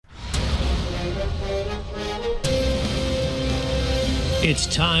It's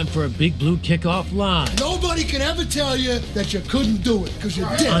time for a Big Blue Kickoff Live. Nobody can ever tell you that you couldn't do it, because you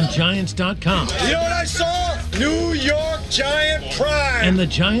did. On Giants.com. You know what I saw? New York Giant pride. And the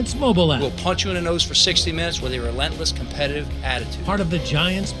Giants mobile app. We'll punch you in the nose for 60 minutes with a relentless competitive attitude. Part of the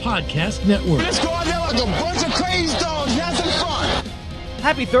Giants Podcast Network. Let's go out there like a bunch of crazy dogs. Have some fun.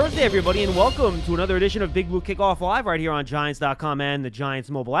 Happy Thursday, everybody, and welcome to another edition of Big Blue Kickoff Live right here on Giants.com and the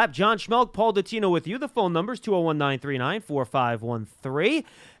Giants mobile app. John Schmelk, Paul Dottino with you. The phone number is 201-939-4513.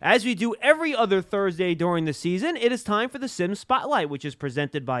 As we do every other Thursday during the season, it is time for the Sim Spotlight, which is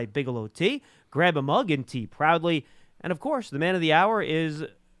presented by Bigelow Tea. Grab a mug and tea proudly. And, of course, the man of the hour is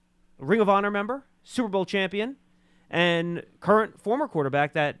Ring of Honor member, Super Bowl champion, and current former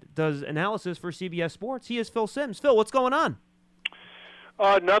quarterback that does analysis for CBS Sports. He is Phil Simms. Phil, what's going on?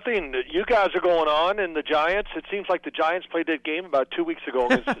 Nothing. You guys are going on, and the Giants. It seems like the Giants played that game about 2 weeks ago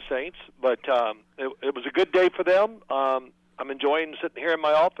against the Saints, but it was a good day for them. I'm enjoying sitting here in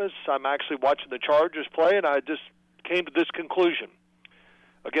my office. I'm actually watching the Chargers play, and I just came to this conclusion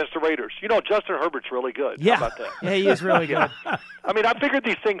against the Raiders. You know, Justin Herbert's really good. Yeah. How about that? Yeah, he is really good. I mean, I figured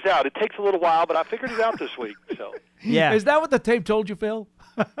these things out. It takes a little while, but I figured it out this week. So, Yeah. Is that what the tape told you, Phil?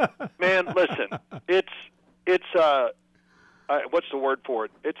 man, listen, it's what's the word for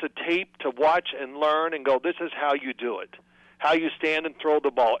it? It's a tape to watch and learn and go, this is how you do it. How you stand and throw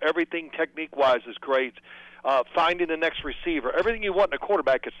the ball. Everything technique-wise is great. Finding the next receiver. Everything you want in a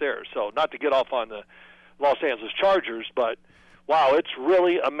quarterback is there. So not to get off on the Los Angeles Chargers, but, wow, it's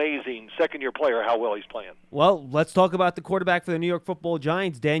really amazing, second-year player, how well he's playing. Well, let's talk about the quarterback for the New York Football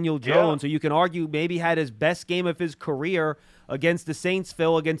Giants, Daniel Jones, who you can argue maybe had his best game of his career against the Saints,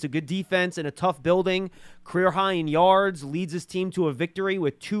 Phil, against a good defense in a tough building. Career high in yards, leads his team to a victory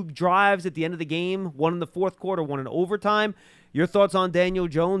with 2 drives at the end of the game, one in the fourth quarter, one in overtime. Your thoughts on Daniel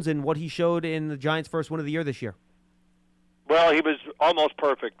Jones and what he showed in the Giants' first win of the year this year? Well, he was almost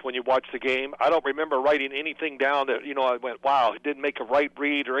perfect when you watch the game. I don't remember writing anything down that, I went, wow, he didn't make a right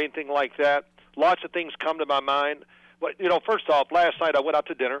read or anything like that. Lots of things come to my mind. But, first off, last night I went out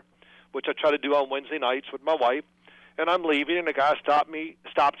to dinner, which I try to do on Wednesday nights with my wife. And I'm leaving, and the guy stops me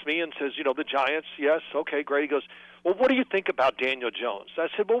and says, the Giants, yes, okay, great. He goes, well, what do you think about Daniel Jones? I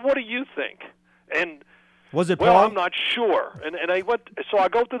said, well, what do you think? And was it well, Paul? I'm not sure. And I went, so I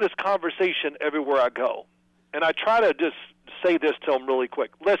go through this conversation everywhere I go. And I try to just say this to him really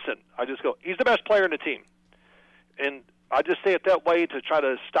quick. Listen, I just go, he's the best player in the team. And I just say it that way to try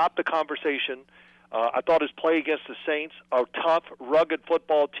to stop the conversation. I thought his play against the Saints, a tough, rugged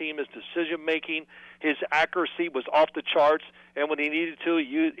football team, his decision-making, his accuracy was off the charts, and when he needed to, he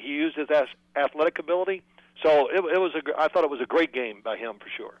used his athletic ability. So I thought it was a great game by him for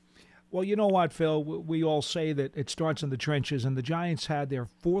sure. Well, you know what, Phil? We all say that it starts in the trenches, and the Giants had their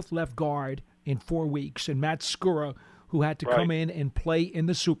 4th left guard in 4 weeks, and Matt Skura, who had to come in and play in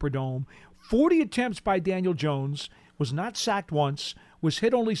the Superdome. 40 attempts by Daniel Jones, was not sacked once, was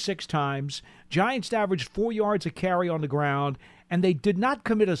hit only 6 times. Giants averaged 4 yards a carry on the ground, and they did not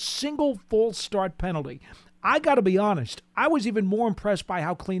commit a single false start penalty. I got to be honest, I was even more impressed by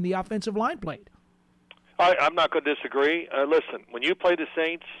how clean the offensive line played. I'm not going to disagree. Listen, when you play the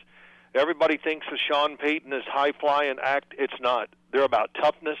Saints, everybody thinks of Sean Payton as high-flying act. It's not. They're about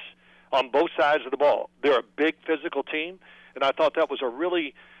toughness on both sides of the ball. They're a big physical team, and I thought that was a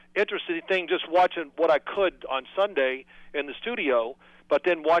really interesting thing just watching what I could on Sunday in the studio, but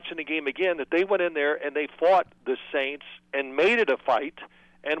then watching the game again, that they went in there and they fought the Saints and made it a fight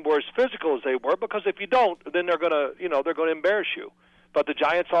and were as physical as they were, because if you don't, then they're going to embarrass you. But the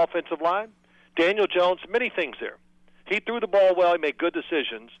Giants' offensive line, Daniel Jones, many things there. He threw the ball well, he made good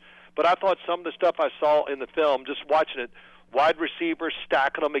decisions, but I thought some of the stuff I saw in the film, just watching it, wide receivers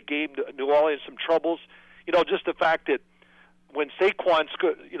stacking them, it gave New Orleans some troubles. Just the fact that when Saquon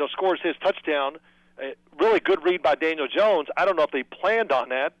scores his touchdown, really good read by Daniel Jones. I don't know if they planned on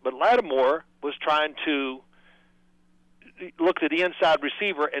that, but Lattimore was trying to look at the inside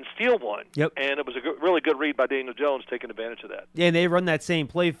receiver and steal one. Yep. And it was a really good read by Daniel Jones taking advantage of that. Yeah, and they run that same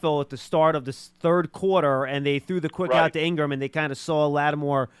play, Phil, at the start of the third quarter, and they threw the quick out to Ingram, and they kind of saw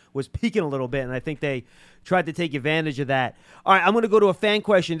Lattimore was peaking a little bit, and I think they tried to take advantage of that. All right, I'm going to go to a fan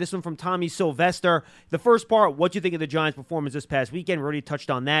question. This one from Tommy Sylvester. The first part, what do you think of the Giants' performance this past weekend? We already touched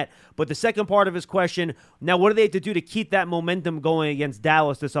on that. But the second part of his question, now what do they have to do to keep that momentum going against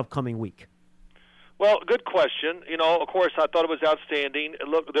Dallas this upcoming week? Well, good question. Of course, I thought it was outstanding.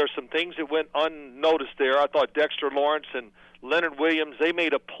 Look, there's some things that went unnoticed there. I thought Dexter Lawrence and Leonard Williams, they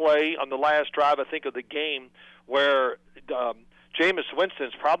made a play on the last drive, I think, of the game where Jameis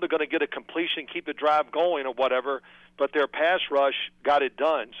Winston's probably going to get a completion, keep the drive going or whatever, but their pass rush got it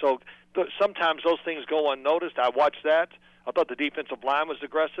done. So sometimes those things go unnoticed. I watched that. I thought the defensive line was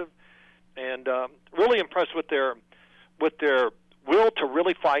aggressive, and really impressed with their will to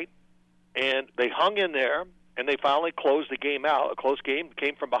really fight. And they hung in there, and they finally closed the game out. A close game,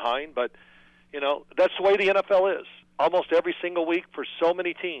 came from behind, but that's the way the NFL is. Almost every single week for so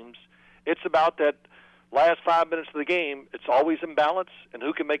many teams, it's about that last 5 minutes of the game. It's always in balance, and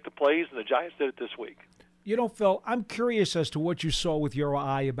who can make the plays, and the Giants did it this week. Phil, I'm curious as to what you saw with your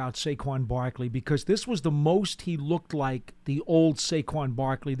eye about Saquon Barkley, because this was the most he looked like the old Saquon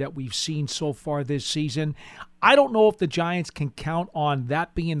Barkley that we've seen so far this season. I don't know if the Giants can count on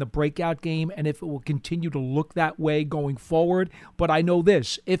that being the breakout game and if it will continue to look that way going forward, but I know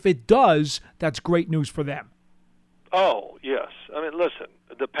this. If it does, that's great news for them. Oh, yes. I mean, listen,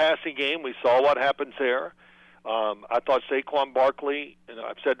 the passing game, we saw what happens there. I thought Saquon Barkley,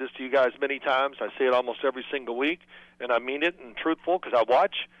 I've said this to you guys many times, I say it almost every single week, and I mean it and truthful because I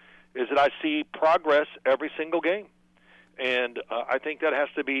watch, is that I see progress every single game. And I think that has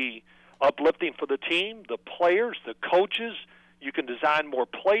to be uplifting for the team, the players, the coaches. You can design more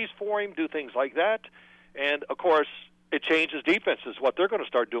plays for him, do things like that. And, of course, it changes defenses, what they're going to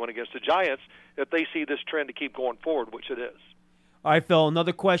start doing against the Giants if they see this trend to keep going forward, which it is. All right, Phil,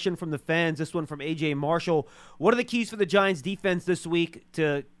 another question from the fans, this one from A.J. Marshall. What are the keys for the Giants defense this week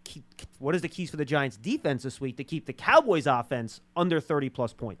to keep the Cowboys offense under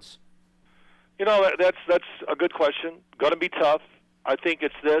 30-plus points? That's a good question. Going to be tough. I think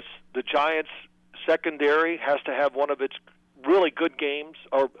it's this. The Giants secondary has to have one of its really good games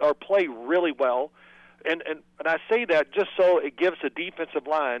or play really well. And I say that just so it gives the defensive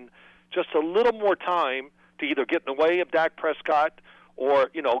line just a little more time to either get in the way of Dak Prescott or,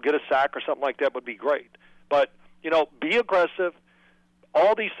 get a sack or something like that would be great. But, be aggressive,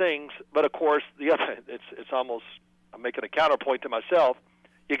 all these things. But, of course, it's almost, I'm making a counterpoint to myself.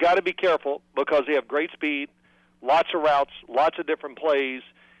 You got to be careful because they have great speed, lots of routes, lots of different plays,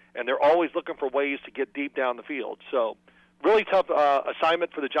 and they're always looking for ways to get deep down the field. So really tough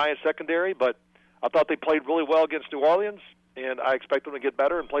assignment for the Giants secondary, but I thought they played really well against New Orleans, and I expect them to get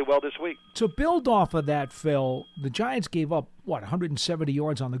better and play well this week. To build off of that, Phil, the Giants gave up, 170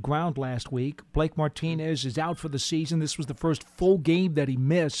 yards on the ground last week. Blake Martinez is out for the season. This was the first full game that he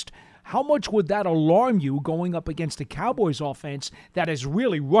missed. How much would that alarm you going up against the Cowboys offense that is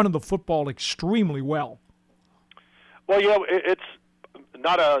really running the football extremely well? Well, it's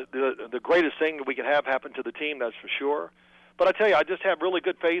not the greatest thing that we can have happen to the team, that's for sure. But I tell you, I just have really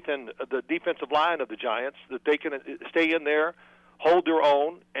good faith in the defensive line of the Giants, that they can stay in there, hold their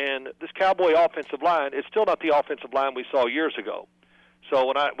own. And this Cowboy offensive line is still not the offensive line we saw years ago. So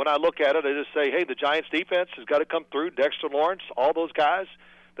when I look at it, I just say, hey, the Giants defense has got to come through. Dexter Lawrence, all those guys,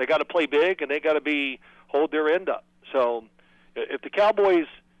 they got to play big and they got to hold their end up. So if the Cowboys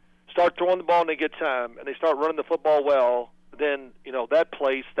start throwing the ball and they get time and they start running the football well, then that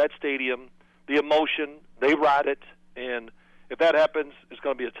place, that stadium, the emotion, they ride it. And if that happens, it's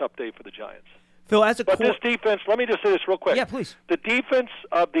going to be a tough day for the Giants. Phil, but this defense, let me just say this real quick. Yeah, please. The defense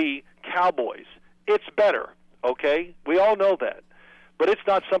of the Cowboys, it's better, okay? We all know that. But it's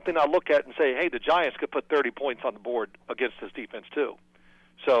not something I look at and say, hey, the Giants could put 30 points on the board against this defense too.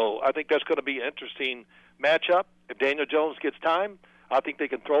 So I think that's going to be an interesting matchup. If Daniel Jones gets time, I think they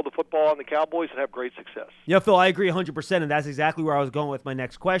can throw the football on the Cowboys and have great success. Yeah, Phil, I agree 100%, and that's exactly where I was going with my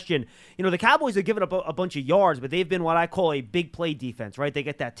next question. The Cowboys have given up a bunch of yards, but they've been what I call a big play defense, right? They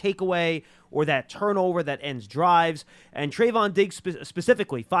get that takeaway or that turnover that ends drives. And Trayvon Diggs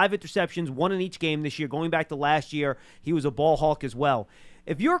specifically, 5 interceptions, 1 in each game this year. Going back to last year, he was a ball hawk as well.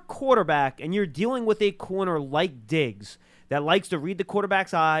 If you're a quarterback and you're dealing with a corner like Diggs that likes to read the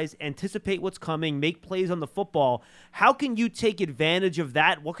quarterback's eyes, anticipate what's coming, make plays on the football, how can you take advantage of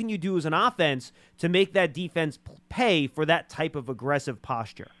that? What can you do as an offense to make that defense pay for that type of aggressive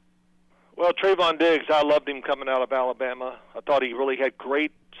posture? Well, Trayvon Diggs, I loved him coming out of Alabama. I thought he really had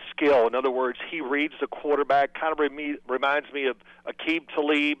great skill. In other words, he reads the quarterback, kind of reminds me of Aqib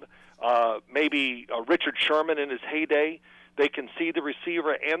Talib, maybe Richard Sherman in his heyday. They can see the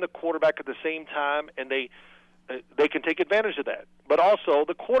receiver and the quarterback at the same time, and they can take advantage of that. But also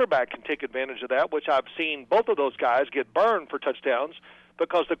the quarterback can take advantage of that, which I've seen both of those guys get burned for touchdowns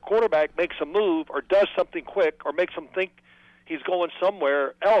because the quarterback makes a move or does something quick or makes them think he's going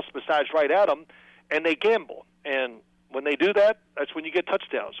somewhere else besides right at him, and they gamble. And when they do that, that's when you get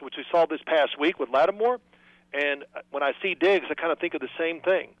touchdowns, which we saw this past week with Lattimore. And when I see Diggs, I kind of think of the same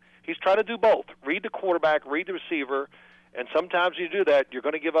thing. He's trying to do both, read the quarterback, read the receiver, and sometimes you do that, you're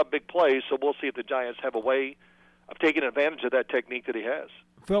going to give up big plays, so we'll see if the Giants have a way of taking advantage of that technique that he has.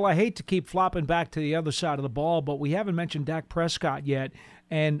 Phil, I hate to keep flopping back to the other side of the ball, but we haven't mentioned Dak Prescott yet.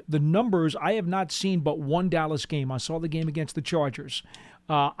 And the numbers, I have not seen but one Dallas game. I saw the game against the Chargers.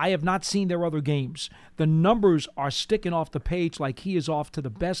 I have not seen their other games. The numbers are sticking off the page like he is off to the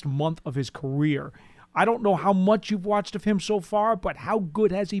best month of his career. I don't know how much you've watched of him so far, but how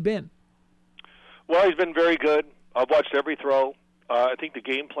good has he been? Well, he's been very good. I've watched every throw. I think the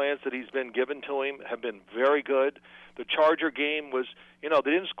game plans that he's been given to him have been very good. The Charger game was, they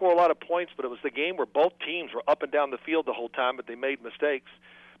didn't score a lot of points, but it was the game where both teams were up and down the field the whole time, but they made mistakes.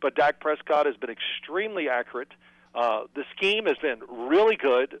 But Dak Prescott has been extremely accurate. The scheme has been really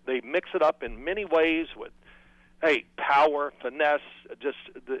good. They mix it up in many ways with, power, finesse.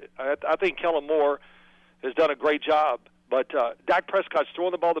 I think Kellen Moore has done a great job. But Dak Prescott's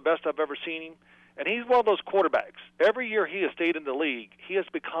throwing the ball the best I've ever seen him. And he's one of those quarterbacks. Every year he has stayed in the league, he has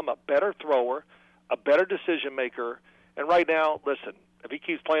become a better thrower, a better decision maker. And right now, listen, if he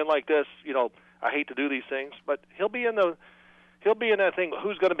keeps playing like this, I hate to do these things, but he'll be in that thing.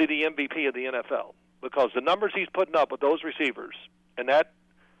 Who's going to be the MVP of the NFL? Because the numbers he's putting up with those receivers and that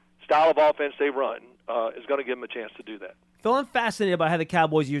style of offense they run is going to give him a chance to do that. Phil, I'm fascinated by how the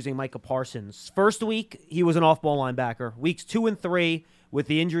Cowboys are using Micah Parsons. First week, he was an off-ball linebacker. Weeks 2 and 3, with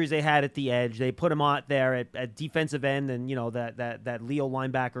the injuries they had at the edge, they put him out there at defensive end and, that Leo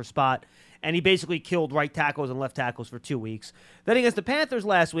linebacker spot. And he basically killed right tackles and left tackles for 2 weeks. Then against the Panthers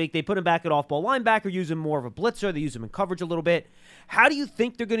last week, they put him back at off-ball linebacker, use him more of a blitzer. They use him in coverage a little bit. How do you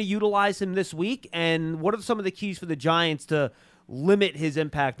think they're going to utilize him this week? And what are some of the keys for the Giants to limit his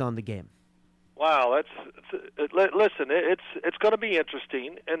impact on the game? Wow, listen, it's going to be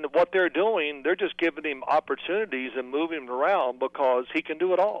interesting. And what they're doing, they're just giving him opportunities and moving him around because he can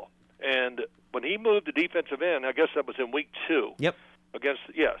do it all. And when he moved to defensive end, I guess that was in week 2. Yep.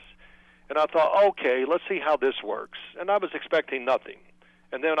 Yes. And I thought, okay, let's see how this works. And I was expecting nothing.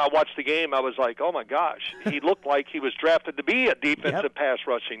 And then I watched the game, I was like, oh, my gosh. He looked like he was drafted to be a defensive pass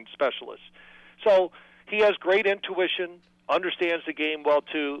rushing specialist. So he has great intuition, understands the game well,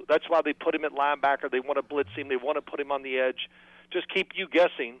 too. That's why they put him at linebacker. They want to blitz him. They want to put him on the edge. Just keep you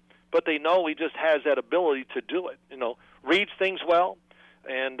guessing. But they know he just has that ability to do it. Reads things well.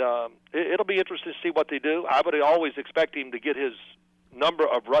 And it'll be interesting to see what they do. I would always expect him to get his number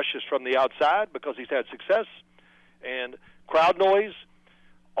of rushes from the outside because he's had success. And crowd noise,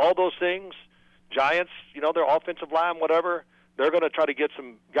 all those things. Giants, their offensive line, whatever, they're going to try to get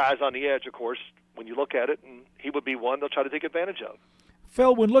some guys on the edge, of course, when you look at it, and he would be one they'll try to take advantage of.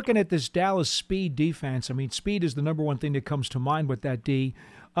 Phil, when looking at this Dallas speed defense, speed is the number one thing that comes to mind with that D.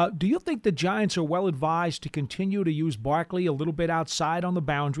 Do you think the Giants are well advised to continue to use Barkley a little bit outside on the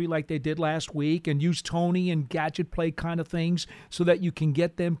boundary like they did last week and use Tony and gadget play kind of things so that you can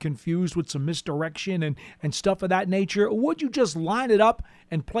get them confused with some misdirection and stuff of that nature? Or would you just line it up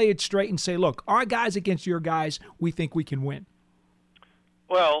and play it straight and say, look, our guys against your guys, we think we can win?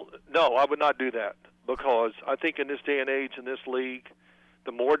 Well, no, I would not do that because I think in this day and age, in this league,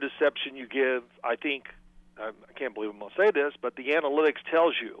 the more deception you give, I can't believe I'm going to say this, but the analytics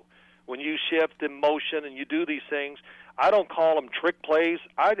tells you when you shift in motion and you do these things, I don't call them trick plays.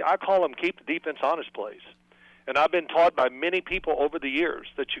 I call them keep the defense honest plays. And I've been taught by many people over the years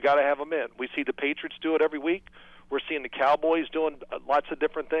that you got to have them in. We see the Patriots do it every week. We're seeing the Cowboys doing lots of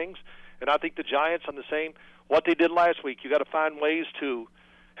different things. And I think the Giants on the same, what they did last week, you got to find ways to,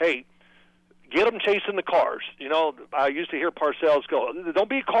 get them chasing the cars. I used to hear Parcells go, don't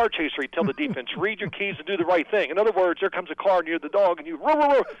be a car chaser, he'd tell the defense. Read your keys and do the right thing. In other words, there comes a car and you're the dog and you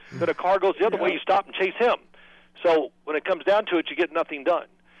roar, then a car goes the other way, you stop and chase him. So when it comes down to it, you get nothing done.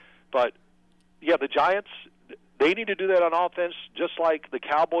 But, the Giants, they need to do that on offense just like the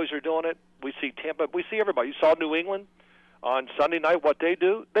Cowboys are doing it. We see Tampa, we see everybody. You saw New England on Sunday night, what they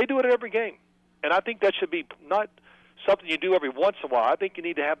do. They do it at every game. And I think that should be not something you do every once in a while. I think you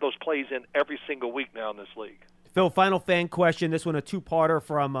need to have those plays in every single week now in this league. Phil, final fan question. This one a two-parter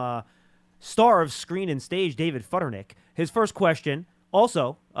from star of Screen and Stage, David Futternick. His first question,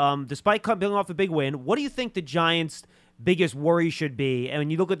 also, despite coming off a big win, what do you think the Giants' biggest worry should be? And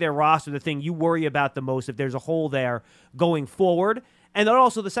when you look at their roster, the thing you worry about the most, if there's a hole there going forward. And then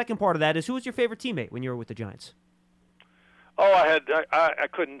also the second part of that is, who was your favorite teammate when you were with the Giants? Oh, I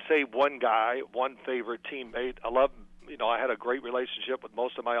couldn't say one guy, one favorite teammate. I had a great relationship with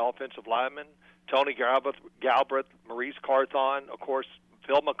most of my offensive linemen. Tony Galbraith, Maurice Carthon, of course,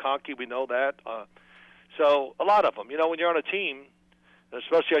 Phil McConkey, we know that. So a lot of them. When you're on a team,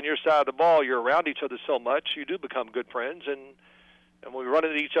 especially on your side of the ball, you're around each other so much, you do become good friends. And when we run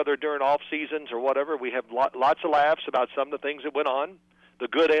into each other during off seasons or whatever, we have lots of laughs about some of the things that went on, the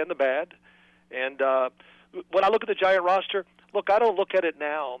good and the bad. And when I look at the Giant roster, look, I don't look at it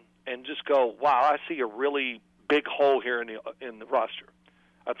now and just go, wow, I see a really big hole here in the roster.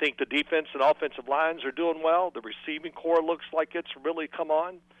 I think the defense and offensive lines are doing well. The receiving core looks like it's really come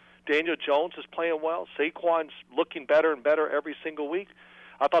on. Daniel Jones is playing well. Saquon's looking better and better every single week.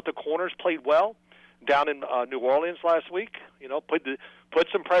 I thought the corners played well down in New Orleans last week. You know, put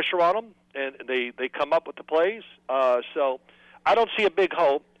some pressure on them, and they come up with the plays. So I don't see a big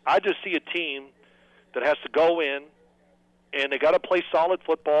hope. I just see a team that has to go in, and they got to play solid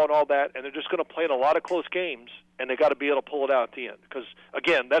football and all that, and they're just going to play in a lot of close games, and they got to be able to pull it out at the end. Because,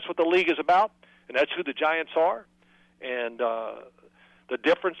 again, that's what the league is about, and that's who the Giants are. And the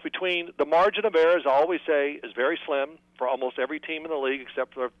difference between the margin of error, as I always say, is very slim for almost every team in the league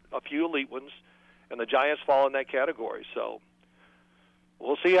except for a few elite ones, and the Giants fall in that category. So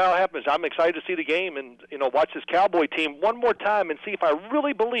we'll see how it happens. I'm excited to see the game and, you know, watch this Cowboy team one more time and see if I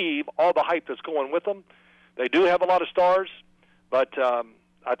really believe all the hype that's going with them. They do have a lot of stars, but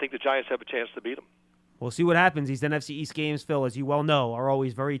I think the Giants have a chance to beat them. We'll see what happens. These NFC East games, Phil, as you well know, are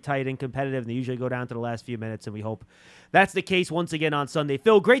always very tight and competitive, and they usually go down to the last few minutes, and we hope that's the case once again on Sunday.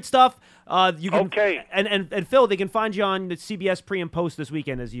 Phil, great stuff. You can, okay. And Phil, they can find you on the CBS pre and post this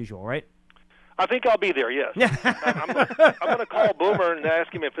weekend as usual, right? I think I'll be there, yes. I'm going to call Boomer and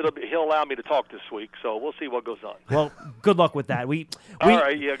ask him if he'll allow me to talk this week, so we'll see what goes on. Well, good luck with that. All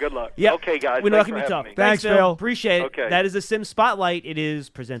right, yeah, good luck. Yeah. Okay, guys. We know Thanks that can for be tough. having me. Thanks, Phil. Appreciate it. Okay. That is the Sim Spotlight. It is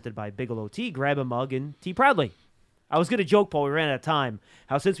presented by Bigelow Tea. Grab a mug and tea proudly. I was going to joke, Paul, we ran out of time,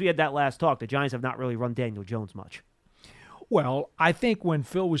 how since we had that last talk, the Giants have not really run Daniel Jones much. Well, I think when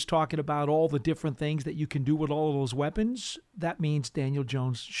Phil was talking about all the different things that you can do with all of those weapons, that means Daniel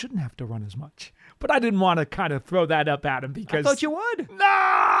Jones shouldn't have to run as much. But I didn't want to kind of throw that up at him because... I thought you would. Nah,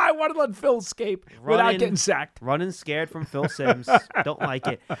 I want to let Phil escape without getting sacked. Running scared from Phil Sims. Don't like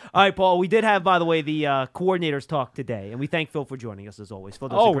it. All right, Paul, we did have, by the way, the coordinators talk today, and we thank Phil for joining us as always. Phil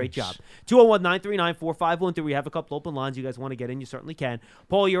does a great job. 201-939-4513. We have a couple open lines you guys want to get in. You certainly can.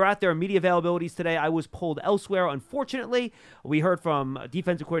 Paul, you're out there. Media availabilities today. I was pulled elsewhere, unfortunately. We heard from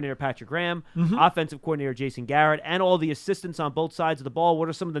defensive coordinator Patrick Graham, offensive coordinator Jason Garrett, and all the assistants on both sides of the ball. What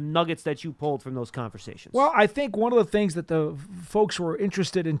are some of the nuggets that you pulled from those conversations? Well, I think one of the things that the folks were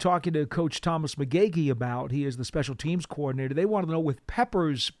interested in talking to Coach Thomas McGaughey about, he is the special teams coordinator, they wanted to know with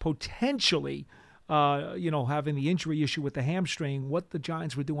Peppers potentially, having the injury issue with the hamstring, what the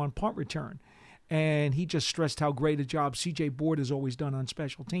Giants would do on punt return. And he just stressed how great a job C.J. Board has always done on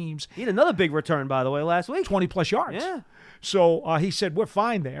special teams. He had another big return, by the way, last week. 20-plus yards. Yeah. So he said, we're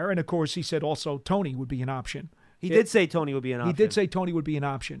fine there. And, of course, he said also Tony would be an option. He did say Tony would be an option. He did say Tony would be an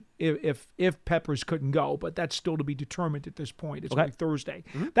option if Peppers couldn't go, but that's still to be determined at this point. It's like Thursday.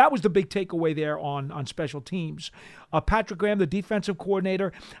 That was the big takeaway there on special teams. Patrick Graham, the defensive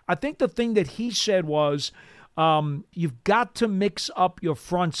coordinator, I think the thing that he said was you've got to mix up your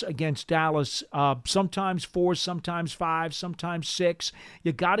fronts against Dallas, sometimes 4, sometimes 5, sometimes 6.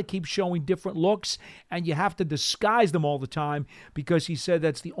 You got to keep showing different looks, and you have to disguise them all the time because he said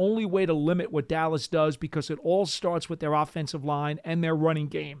that's the only way to limit what Dallas does because it all starts with their offensive line and their running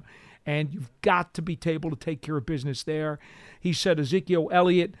game, and you've got to be able to take care of business there. He said Ezekiel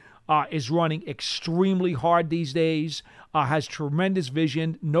Elliott is running extremely hard these days, has tremendous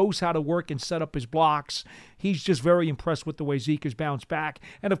vision, knows how to work and set up his blocks. He's just very impressed with the way Zeke has bounced back.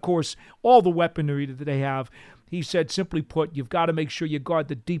 And, of course, all the weaponry that they have. He said, simply put, you've got to make sure you guard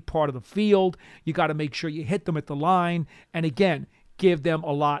the deep part of the field. You got to make sure you hit them at the line. And, again, give them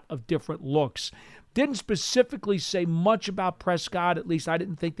a lot of different looks. Didn't specifically say much about Prescott. At least I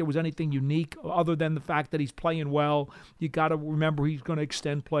didn't think there was anything unique other than the fact that he's playing well. You got to remember he's going to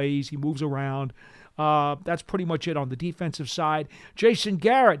extend plays. He moves around. That's pretty much it on the defensive side. Jason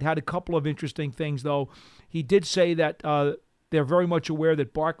Garrett had a couple of interesting things, though. He did say that they're very much aware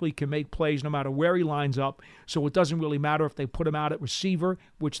that Barkley can make plays no matter where he lines up, so it doesn't really matter if they put him out at receiver,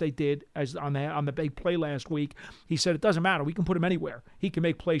 which they did as on the big play last week. He said it doesn't matter. We can put him anywhere. He can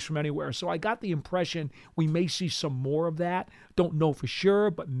make plays from anywhere. So I got the impression we may see some more of that. Don't know for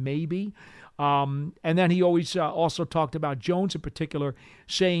sure, but maybe. And then he always also talked about Jones in particular,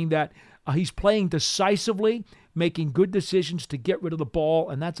 saying that he's playing decisively, making good decisions to get rid of the ball,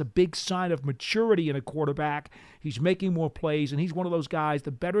 and that's a big sign of maturity in a quarterback. He's making more plays, and he's one of those guys,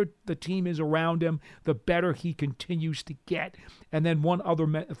 the better the team is around him, the better he continues to get. And then one other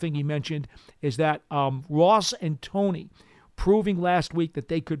thing he mentioned is that Ross and Tony, proving last week that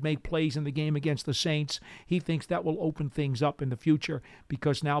they could make plays in the game against the Saints, he thinks that will open things up in the future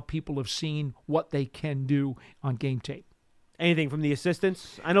because now people have seen what they can do on game tape. Anything from the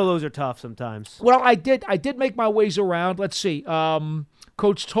assistants? I know those are tough sometimes. Well, I did make my ways around. Let's see.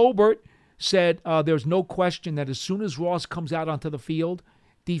 Coach Tolbert said there's no question that as soon as Ross comes out onto the field,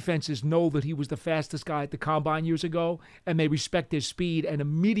 defenses know that he was the fastest guy at the Combine years ago, and they respect his speed. And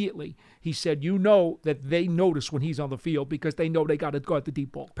immediately, he said, that they notice when he's on the field because they know they got to guard the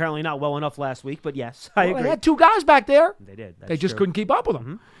deep ball. Apparently not well enough last week, but yes, I agree. They had two guys back there. They did. They just couldn't keep up with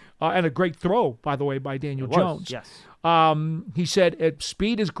him. And a great throw, by the way, by Daniel Jones. Yes. He said,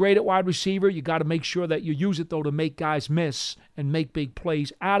 speed is great at wide receiver. You got to make sure that you use it, though, to make guys miss and make big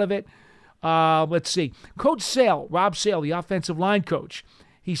plays out of it. Let's see. Coach Sale, Rob Sale, the offensive line coach,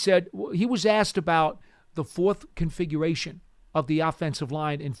 he said he was asked about the fourth configuration of the offensive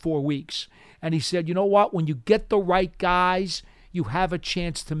line in 4 weeks. And he said, you know what? When you get the right guys, you have a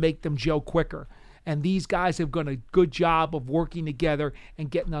chance to make them gel quicker. And these guys have done a good job of working together and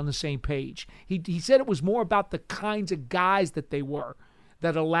getting on the same page. He said it was more about the kinds of guys that they were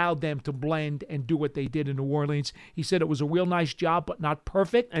that allowed them to blend and do what they did in New Orleans. He said it was a real nice job, but not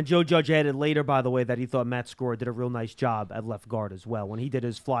perfect. And Joe Judge added later, by the way, that he thought Matt Skura did a real nice job at left guard as well when he did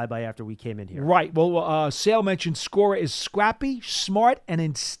his flyby after we came in here. Right. Well, Sale mentioned Skura is scrappy, smart, and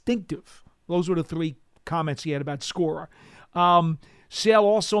instinctive. Those were the three comments he had about Skura. Sale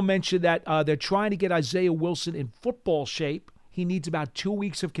also mentioned that they're trying to get Isaiah Wilson in football shape. He needs about 2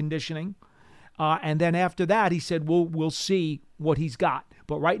 weeks of conditioning. And then after that, he said, we'll see what he's got.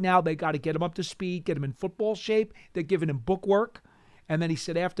 But right now, they got to get him up to speed, get him in football shape. They're giving him book work. And then he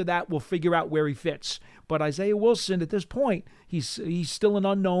said, after that, we'll figure out where he fits. But Isaiah Wilson, at this point, he's still an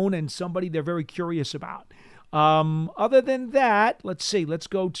unknown and somebody they're very curious about. Other than that, let's see. Let's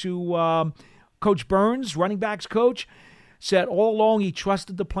go to Coach Burns, running backs coach. Said all along he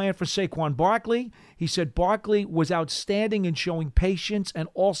trusted the plan for Saquon Barkley. He said Barkley was outstanding in showing patience and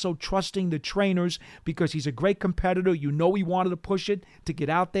also trusting the trainers because he's a great competitor. You know he wanted to push it to get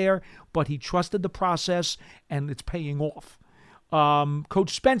out there, but he trusted the process, and it's paying off.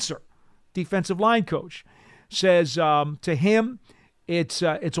 Coach Spencer, defensive line coach, says to him it's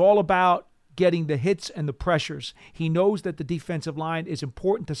all about getting the hits and the pressures. He knows that the defensive line is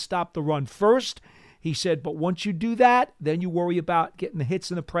important to stop the run first. He said, but once you do that, then you worry about getting the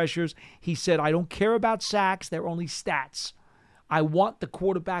hits and the pressures. He said, I don't care about sacks. They're only stats. I want the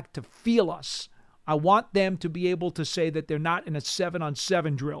quarterback to feel us. I want them to be able to say that they're not in a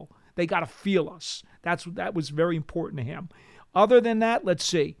 7-on-7 drill. They got to feel us. That was very important to him. Other than that, let's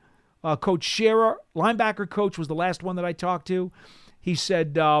see. Coach Scherer, linebacker coach, was the last one that I talked to. He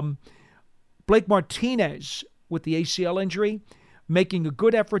said Blake Martinez with the ACL injury, making a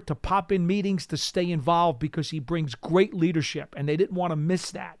good effort to pop in meetings to stay involved because he brings great leadership, and they didn't want to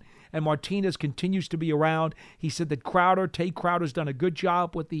miss that. And Martinez continues to be around. He said that Tate Crowder's done a good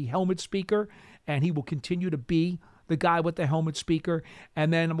job with the helmet speaker, and he will continue to be the guy with the helmet speaker.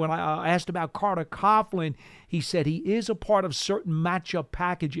 And then when I asked about Carter Coughlin, he said he is a part of certain matchup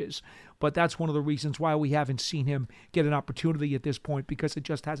packages, but that's one of the reasons why we haven't seen him get an opportunity at this point because it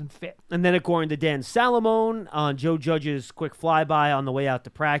just hasn't fit. And then according to Dan Salamone, on Joe Judge's quick flyby on the way out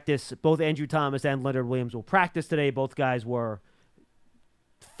to practice, both Andrew Thomas and Leonard Williams will practice today. Both guys were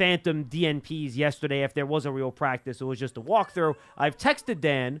phantom DNPs yesterday. If there was a real practice, it was just a walkthrough. I've texted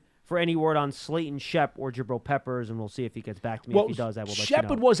Dan for any word on Slayton Shep or Jabril Peppers, and we'll see if he gets back to me. If he does, I will let you know.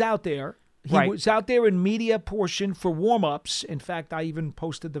 Shepard was out there. He was out there in media portion for warm-ups. In fact, I even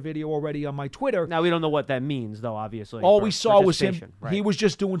posted the video already on my Twitter. Now, we don't know what that means, though, obviously. All we saw was him. Right. He was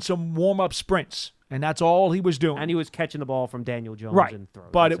just doing some warm-up sprints, and that's all he was doing. And he was catching the ball from Daniel Jones and throws.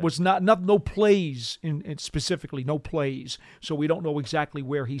 But it was no plays, specifically no plays. So we don't know exactly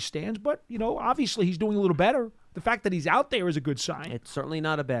where he stands. But, obviously he's doing a little better. The fact that he's out there is a good sign. It's certainly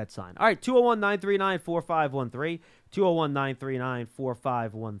not a bad sign. All right, 201-939-4513.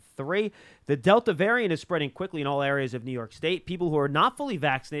 201-939-4513. The Delta variant is spreading quickly in all areas of New York State. People who are not fully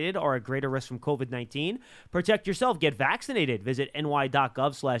vaccinated are at greater risk from COVID-19. Protect yourself. Get vaccinated. Visit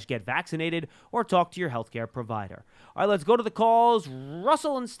ny.gov/getvaccinated or talk to your healthcare provider. All right, let's go to the calls.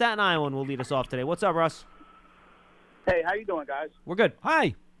 Russell in Staten Island will lead us off today. What's up, Russ? Hey, how you doing, guys? We're good.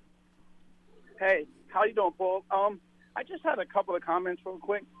 Hi. Hey, how you doing, Paul? I just had a couple of comments real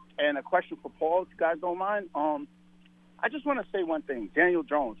quick and a question for Paul, if you guys don't mind. I just want to say one thing. Daniel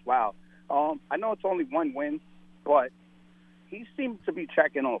Jones, wow. I know it's only one win, but he seems to be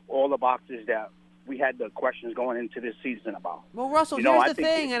checking off all the boxes that we had the questions going into this season about. Well, Russell, here's the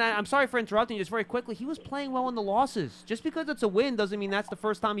thing, and I'm sorry for interrupting you just very quickly. He was playing well in the losses. Just because it's a win doesn't mean that's the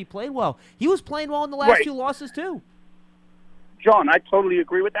first time he played well. He was playing well in the last two losses, too. John, I totally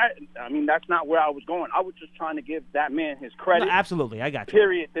agree with that. I mean, that's not where I was going. I was just trying to give that man his credit. No, absolutely, I got you.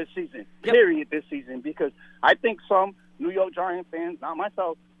 Period this season. Yep. Period this season. Because I think some New York Giants fans, not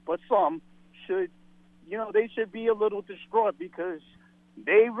myself, but some should, they should be a little distraught because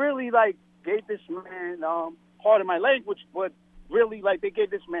they really, gave this man, pardon my language, but really, like, they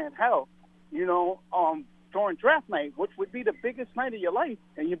gave this man hell, during draft night, which would be the biggest night of your life,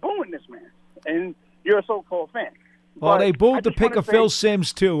 and you're booing this man, and you're a so-called fan. Well, But they booed I the just pick wanna of say- Phil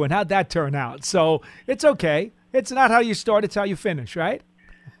Simms, too, and how'd that turn out? So it's okay. It's not how you start, it's how you finish, right?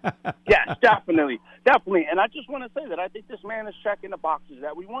 Yes, definitely. And I just want to say that I think this man is checking the boxes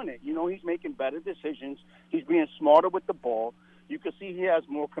that we wanted. He's making better decisions. He's being smarter with the ball. You can see he has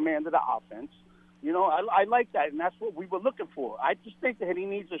more command of the offense. I like that, and that's what we were looking for. I just think that he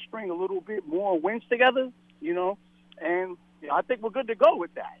needs to string a little bit more wins together, and I think we're good to go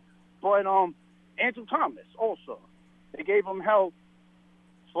with that. But Andrew Thomas also, they gave him hell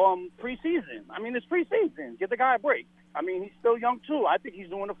from preseason. I mean, it's preseason. Give the guy a break. I mean, he's still young, too. I think he's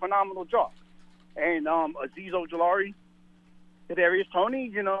doing a phenomenal job. And Azeez Ojulari, Kadarius Toney,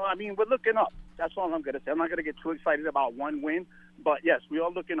 we're looking up. That's all I'm going to say. I'm not going to get too excited about one win, but, yes, we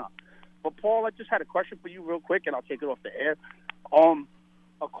are looking up. But, Paul, I just had a question for you real quick, and I'll take it off the air.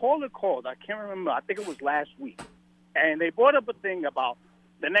 A caller called. I can't remember. I think it was last week. And they brought up a thing about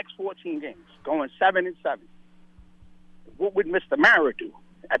the next 14 games, going 7-7. What would Mr. Mara do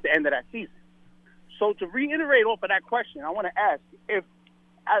at the end of that season? So to reiterate off of that question, I want to ask if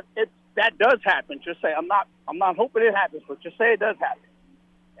that does happen. Just say I'm not hoping it happens, but just say it does happen,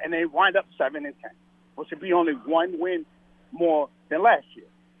 and they wind up 7-10, which would be only one win more than last year.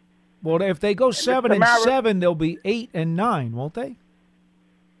 Well, if they go 7-7, they'll be 8-9, won't they?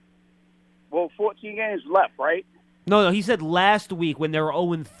 Well, 14 games left, right? No, he said last week when they were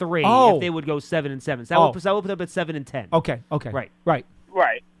 0-3, Oh. if they would go 7-7. So that would put them at 7-10. Okay. Right. Right.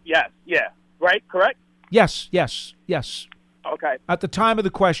 Yes. Yeah. Right. Correct. Yes. Okay. At the time of the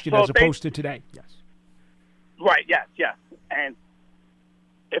question, So as if they- opposed to today. Yes. Right. Yes. And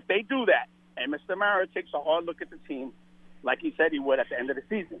if they do that, and Mr. Mara takes a hard look at the team, like he said he would at the end of the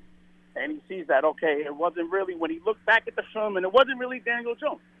season, and he sees that, okay, it wasn't really, when he looked back at the film, and it wasn't really Daniel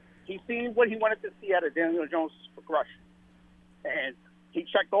Jones. He seen what he wanted to see out of Daniel Jones' progression. And he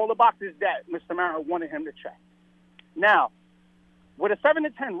checked all the boxes that Mr. Mara wanted him to check. Now, with a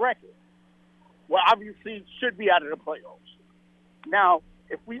 7-10 record, well, obviously should be out of the playoffs. Now,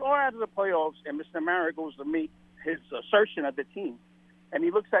 if we are out of the playoffs and Mr. Mara goes to make his assertion of the team, and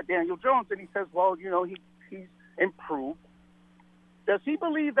he looks at Daniel Jones and he says, well, he's improved, does he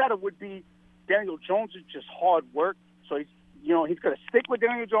believe that it would be Daniel Jones' just hard work, so he's going to stick with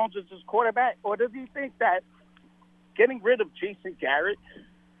Daniel Jones as his quarterback, or does he think that getting rid of Jason Garrett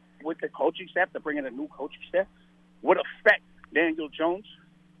with the coaching staff, to bring in a new coaching staff, would affect Daniel Jones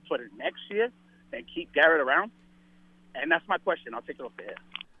for the next year and keep Garrett around? And that's my question. I'll take it off the air.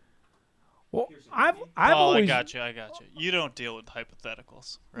 Well, I've I always got you. You don't deal with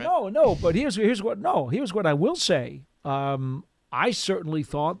hypotheticals, right? No, but here's what I will say. I certainly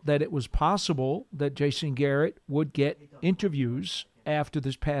thought that it was possible that Jason Garrett would get interviews after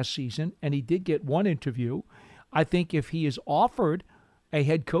this past season, and he did get one interview. I think if he is offered a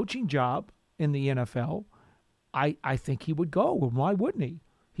head coaching job in the NFL, I think he would go. And why wouldn't he?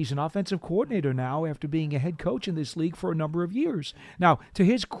 He's an offensive coordinator now after being a head coach in this league for a number of years. Now, to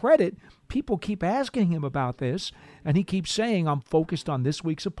his credit, people keep asking him about this, and he keeps saying, I'm focused on this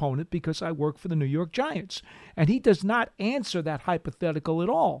week's opponent because I work for the New York Giants. And he does not answer that hypothetical at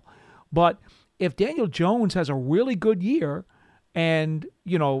all. But if Daniel Jones has a really good year, and,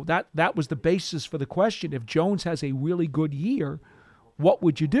 that was the basis for the question, if Jones has a really good year, what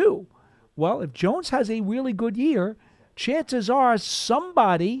would you do? Well, if Jones has a really good year, chances are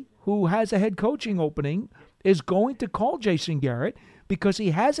somebody who has a head coaching opening is going to call Jason Garrett because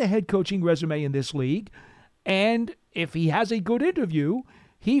he has a head coaching resume in this league. And if he has a good interview,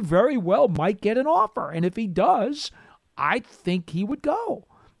 he very well might get an offer. And if he does, I think he would go.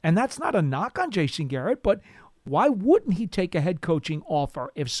 And that's not a knock on Jason Garrett, but why wouldn't he take a head coaching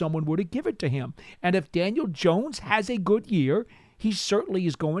offer if someone were to give it to him? And if Daniel Jones has a good year, he certainly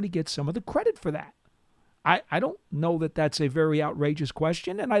is going to get some of the credit for that. I don't know that that's a very outrageous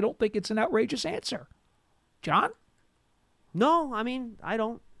question, and I don't think it's an outrageous answer. John? No, I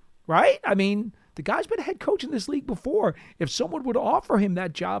don't. Right? The guy's been a head coach in this league before. If someone would offer him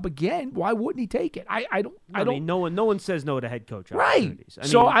that job again, why wouldn't he take it? I don't. No one says no to head coach right. opportunities.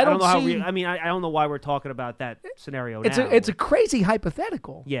 So I don't see. I don't know why we're talking about that scenario now. It's a crazy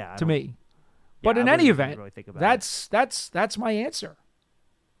hypothetical. Yeah, to me. Yeah, but in any event, really think about that's my answer.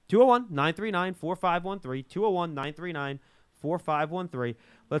 201-939-4513. 201-939-4513.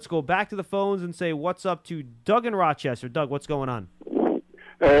 Let's go back to the phones and say what's up to Doug in Rochester. Doug, what's going on?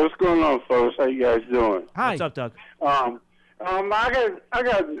 Hey, what's going on, folks? How you guys doing? Hi. What's up, Doug?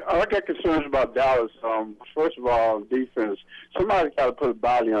 I got concerns about Dallas. First of all, on defense, somebody got to put a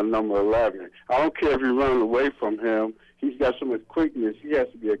body on number 11. I don't care if you're running away from him. He's got so much quickness. He has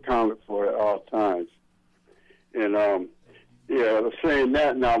to be accounted for at all times. And saying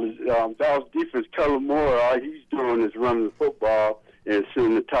that now, Dallas defense, Kellen Moore, all he's doing is running the football and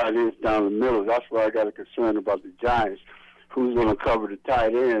sending the tight ends down the middle. That's why I got a concern about the Giants. Who's going to cover the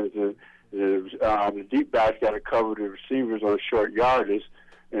tight ends? And the deep backs got to cover the receivers on short yardage.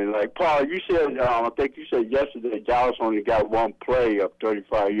 And like Paul, you said, I think you said yesterday, Dallas only got one play up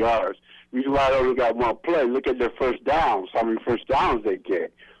 35 yards. The reason why they only got one play, look at their first downs, how many first downs they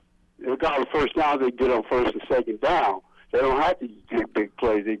get. Look at all the first downs they get on first and second down. They don't have to get big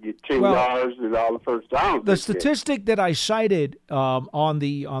plays. They get 10 yards and all the first downs. The statistic that I cited on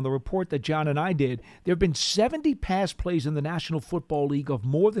the report that John and I did, there have been 70 pass plays in the National Football League of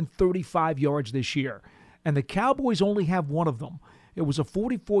more than 35 yards this year, and the Cowboys only have one of them. It was a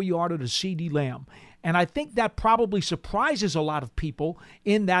 44-yarder to CeeDee Lamb. And I think that probably surprises a lot of people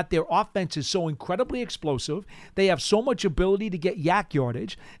in that their offense is so incredibly explosive. They have so much ability to get yak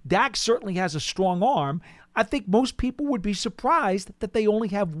yardage. Dak certainly has a strong arm. I think most people would be surprised that they only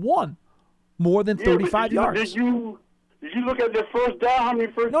have one more than 35 yards. Did you look at their first down? How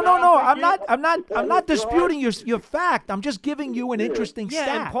many first downs? No. I'm not disputing your fact. I'm just giving you an interesting stat.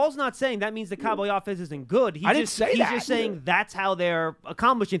 And Paul's not saying that means the Cowboy offense isn't good. I didn't say that. He's just saying that's how they're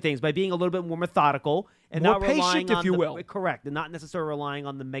accomplishing things, by being a little bit more methodical and more not relying patient, on if you will. Correct, and not necessarily relying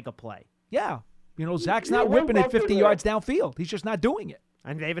on the mega play. Yeah. Zach's not whipping it 50 yards downfield. He's just not doing it.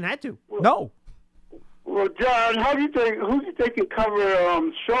 And they haven't had to. No. Well, John, who do you think can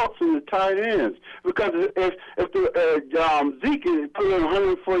cover Schultz and the tight ends? Because if Zeke is putting in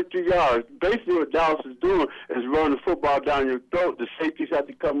 142 yards, basically what Dallas is doing is running the football down your throat. The safeties have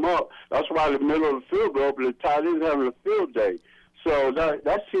to come up. That's why the middle of the field is open. The tight ends having a field day. So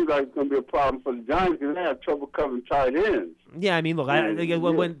that seems like it's going to be a problem for the Giants because they have trouble covering tight ends. Yeah, I mean, look,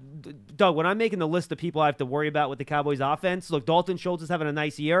 Doug, when I'm making the list of people I have to worry about with the Cowboys offense, look, Dalton Schultz is having a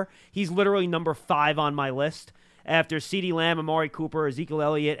nice year. He's literally number 5 on my list after CeeDee Lamb, Amari Cooper, Ezekiel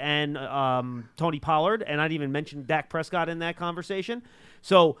Elliott, and Tony Pollard, and I didn't even mention Dak Prescott in that conversation.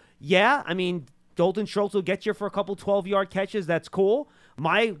 So, yeah, I mean, Dalton Schultz will get you for a couple 12-yard catches. That's cool.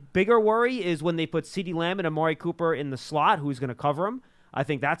 My bigger worry is when they put CeeDee Lamb and Amari Cooper in the slot, who's going to cover him. I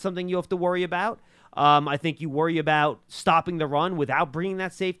think that's something you have to worry about. I think you worry about stopping the run without bringing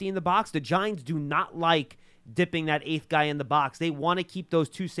that safety in the box. The Giants do not like dipping that 8th guy in the box. They want to keep those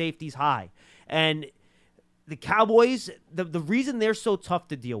 2 safeties high. And the Cowboys, the reason they're so tough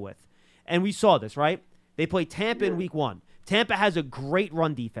to deal with, and we saw this, right? They played Tampa in week 1. Tampa has a great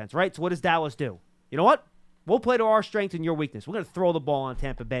run defense, right? So what does Dallas do? You know what? We'll play to our strength and your weakness. We're going to throw the ball on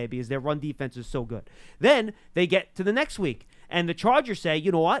Tampa Bay because their run defense is so good. Then they get to the next week, and the Chargers say,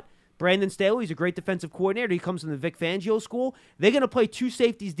 you know what? Brandon Staley's a great defensive coordinator. He comes from the Vic Fangio school. They're going to play 2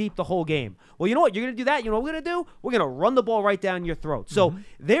 safeties deep the whole game. Well, you know what? You're going to do that. You know what we're going to do? We're going to run the ball right down your throat. So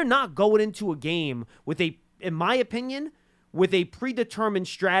they're not going into a game with in my opinion, with a predetermined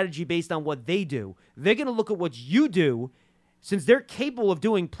strategy based on what they do. They're going to look at what you do. Since they're capable of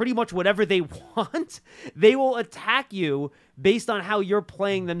doing pretty much whatever they want, they will attack you based on how you're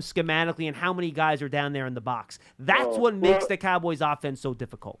playing them schematically and how many guys are down there in the box. That's what makes the Cowboys' offense so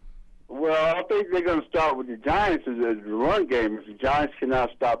difficult. Well, I think they're going to start with the Giants as the run game. If the Giants cannot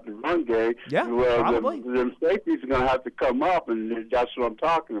stop the run game, probably. The safeties are going to have to come up, and that's what I'm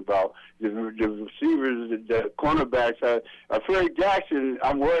talking about. The receivers, the cornerbacks. Freddie Jackson,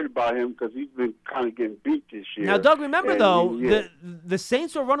 I'm worried about him because he's been kind of getting beat this year. Now, Doug, remember, the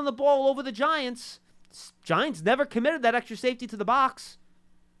Saints were running the ball over the Giants. Giants never committed that extra safety to the box.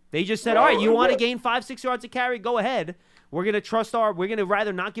 They just said, all right, you want to gain 5-6 yards of carry, go ahead. We're going to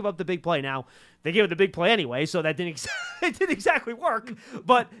rather not give up the big play. Now, they gave it the big play anyway, so that didn't exactly work,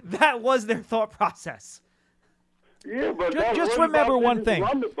 but that was their thought process. Yeah, but just remember one thing.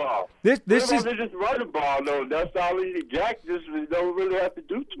 Run the ball. This is they just run the ball, though. That's all he did. Jack just don't really have to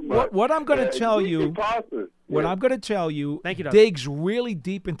do too much. What I'm going to tell you, I'm going to tell you, thank you, Doug, digs really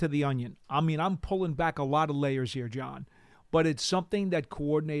deep into the onion. I mean, I'm pulling back a lot of layers here, John. But it's something that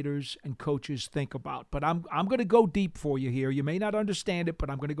coordinators and coaches think about. But I'm going to go deep for you here. You may not understand it, but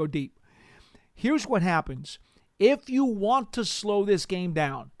I'm going to go deep. Here's what happens. If you want to slow this game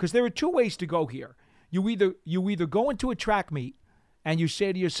down, because there are 2 ways to go here. You either go into a track meet and you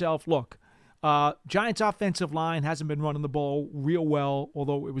say to yourself, look, Giants' offensive line hasn't been running the ball real well,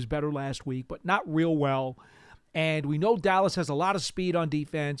 although it was better last week, but not real well. And we know Dallas has a lot of speed on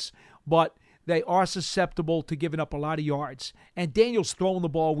defense, but they are susceptible to giving up a lot of yards. And Daniel's throwing the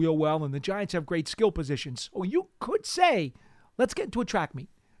ball real well, and the Giants have great skill positions. Well, you could say, Let's get into a track meet.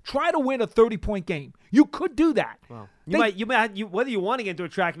 Try to win a 30-point game. You could do that. Well, whether you want to get into a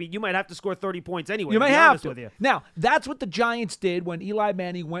track meet, you might have to score 30 points anyway. You may have to. With you. Now, that's what the Giants did when Eli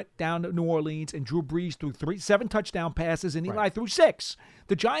Manning went down to New Orleans and Drew Brees threw 7 touchdown passes and Eli threw 6.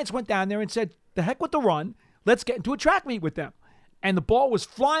 The Giants went down there and said, the heck with the run. Let's get into a track meet with them. And the ball was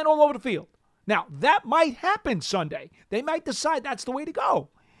flying all over the field. Now, that might happen Sunday. They might decide that's the way to go.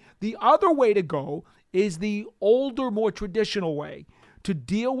 The other way to go is the older, more traditional way to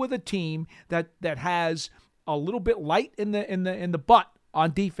deal with a team that has a little bit light in the butt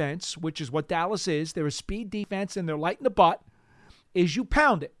on defense, which is what Dallas is. They're a speed defense and they're light in the butt, is you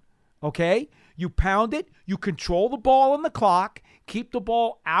pound it, okay? You pound it, you control the ball on the clock, keep the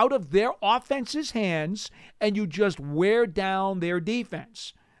ball out of their offense's hands, and you just wear down their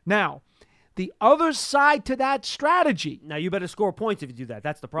defense. Now, the other side to that strategy. Now, you better score points if you do that.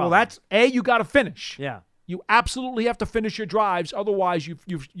 That's the problem. Well, you got to finish. Yeah. You absolutely have to finish your drives. Otherwise,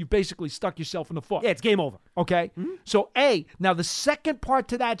 you've basically stuck yourself in the foot. Yeah, it's game over. Okay? Mm-hmm. So, now the second part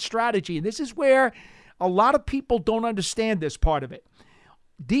to that strategy, and this is where a lot of people don't understand this part of it.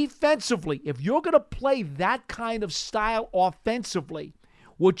 Defensively, if you're going to play that kind of style offensively,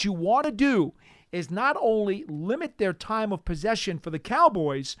 what you want to do is not only limit their time of possession for the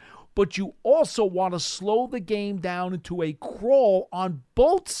Cowboys, but you also want to slow the game down into a crawl on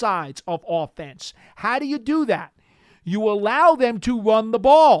both sides of offense. How do you do that? You allow them to run the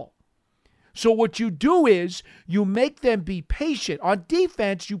ball. So what you do is you make them be patient. On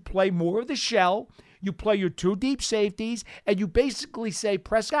defense, you play more of the shell. You play your 2 deep safeties, and you basically say,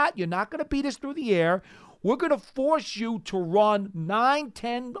 Prescott, you're not going to beat us through the air. We're going to force you to run 9,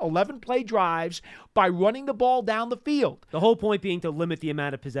 10, 11 play drives by running the ball down the field. The whole point being to limit the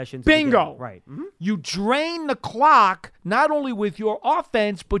amount of possessions. Bingo. Right. Mm-hmm. You drain the clock not only with your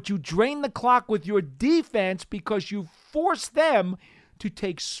offense, but you drain the clock with your defense because you force them to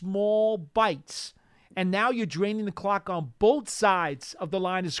take small bites. And now you're draining the clock on both sides of the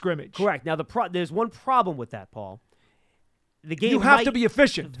line of scrimmage. Correct. Now, there's one problem with that, Paul. The game you have to be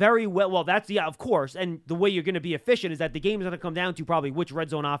efficient. Very well. Well, of course. And the way you're going to be efficient is that the game is going to come down to probably which red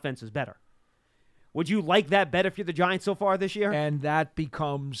zone offense is better. Would you like that bet if you're the Giants so far this year? And that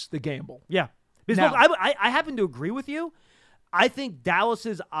becomes the gamble. Yeah. Because look, I happen to agree with you. I think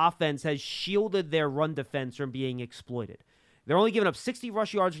Dallas's offense has shielded their run defense from being exploited. They're only giving up 60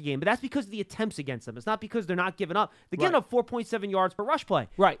 rush yards a game, but that's because of the attempts against them. It's not because they're not giving up. They're giving up 4.7 yards per rush play.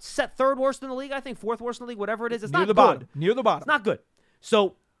 Right. Set 3rd worst in the league, I think, 4th worst in the league, whatever it is. It's near not the good. bottom. Near the bottom. It's not good.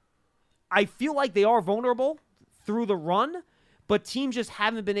 So I feel like they are vulnerable through the run, but teams just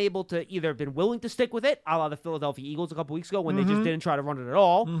haven't been able to either been willing to stick with it, a la the Philadelphia Eagles a couple weeks ago when they just didn't try to run it at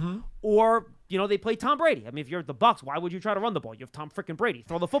all, or they play Tom Brady. I mean, if you're the Bucs, why would you try to run the ball? You have Tom freaking Brady,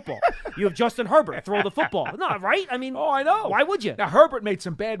 throw the football. You have Justin Herbert, throw the football. No, right? I mean, I know. Why would you? Now, Herbert made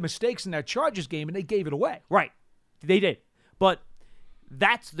some bad mistakes in that Chargers game, and they gave it away. Right. They did. But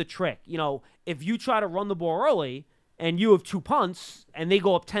that's the trick. If you try to run the ball early and you have 2 punts and they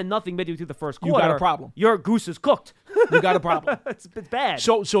go up 10-0 midway through the first quarter, you got a problem. Your goose is cooked. You got a problem. It's bad.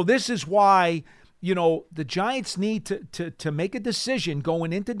 So this is why, the Giants need to make a decision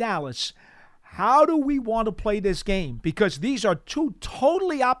going into Dallas. How do we want to play this game? Because these are 2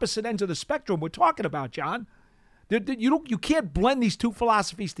 totally opposite ends of the spectrum we're talking about, John. You can't blend these 2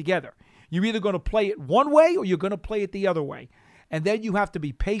 philosophies together. You're either going to play it one way or you're going to play it the other way. And then you have to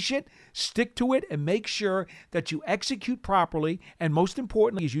be patient, stick to it, and make sure that you execute properly. And most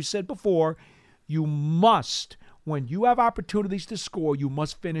importantly, as you said before, you must, when you have opportunities to score, you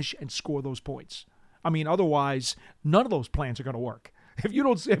must finish and score those points. I mean, otherwise, none of those plans are going to work. If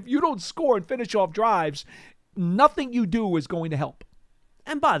you don't score and finish off drives, nothing you do is going to help.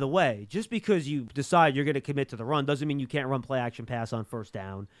 And by the way, just because you decide you're going to commit to the run doesn't mean you can't run play action pass on 1st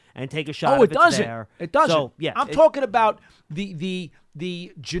down and take a shot. Oh, it doesn't. There. It doesn't. So, yeah, I'm talking about the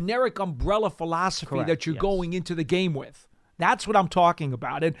generic umbrella philosophy that you're going into the game with. That's what I'm talking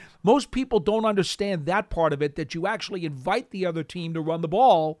about. And most people don't understand that part of it, that you actually invite the other team to run the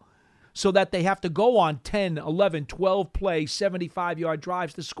ball so that they have to go on 10, 11, 12 play, 75-yard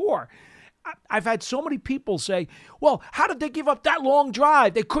drives to score. I've had so many people say, well, how did they give up that long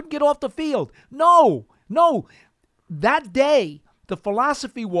drive? They couldn't get off the field. No. That day, the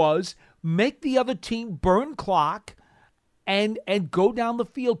philosophy was make the other team burn clock and go down the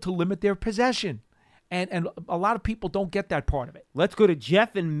field to limit their possession. And a lot of people don't get that part of it. Let's go to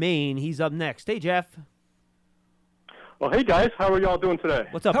Jeff in Maine. He's up next. Hey, Jeff. Well, hey, guys. How are y'all doing today?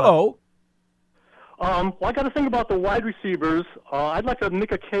 What's up, Hello. Well, I got to think about the wide receivers. I'd like to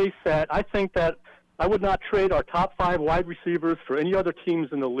make a case that I think that I would not trade our top 5 wide receivers for any other teams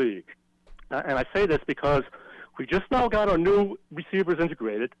in the league. And I say this because We just now got our new receivers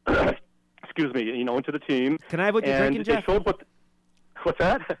integrated. Excuse me, into the team. Can I have what you're drinking, Jeff? What's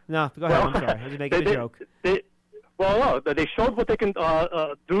that? No, go ahead. I'm sorry. I was just making a joke. They showed what they can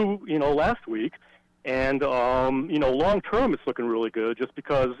do, last week. And, long term it's looking really good just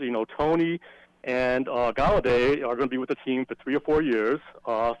because, Tony and Galladay are going to be with the team for 3 or 4 years.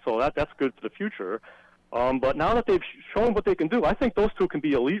 So that's good for the future. But now that they've shown what they can do, I think those two can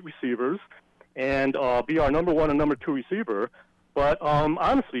be elite receivers and be our number 1 and number 2 receiver. But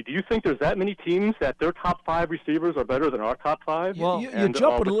honestly, do you think there's that many teams that their top 5 receivers are better than our top 5? Well, you're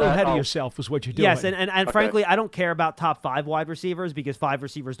jumping a little ahead of yourself is what you're doing. Yes, and frankly, I don't care about top 5 wide receivers because 5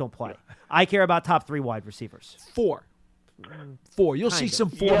 receivers don't play. I care about top 3 wide receivers. 4. You'll see some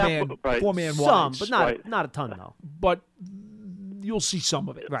four-man wides. Some, but not a ton, though. But you'll see some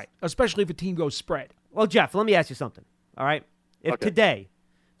of it. Right. Especially if a team goes spread. Well, Jeff, let me ask you something, all right? If today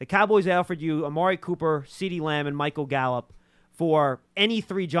the Cowboys offered you Amari Cooper, CeeDee Lamb, and Michael Gallup for any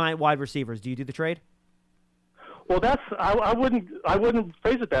 3 Giant wide receivers, do you do the trade? Well, I wouldn't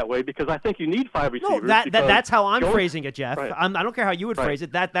phrase it that way because I think you need 5 receivers. No, that's how I'm phrasing it, Jeff. Right. I don't care how you would phrase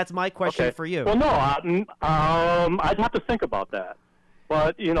it. That's my question for you. Well, no, I'd have to think about that.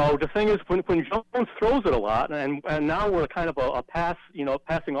 But the thing is, when Jones throws it a lot, and now we're kind of a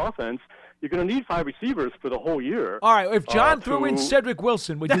passing offense, you're going to need 5 receivers for the whole year. All right, if John threw in Cedric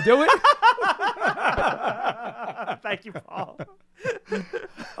Wilson, would you do it? Thank you, Paul.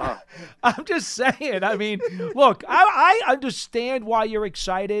 I'm just saying. I mean, look, I understand why you're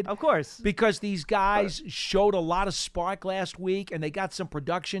excited. Of course. Because these guys showed a lot of spark last week, and they got some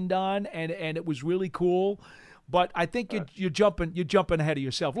production done, and it was really cool. But I think you're jumping ahead of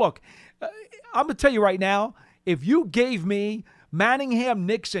yourself. Look, I'm going to tell you right now, if you gave me Manningham,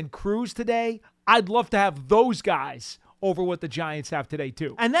 Nix, and Cruz today, I'd love to have those guys over what the Giants have today,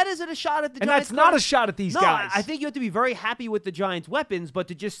 too. And that isn't a shot at the Giants. And that's not a shot at these guys. I think you have to be very happy with the Giants' weapons, but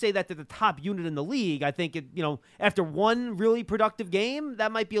to just say that they're the top unit in the league, I think, after one really productive game,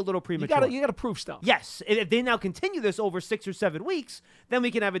 that might be a little premature. You got to prove stuff. Yes. If they now continue this over 6 or 7 weeks, then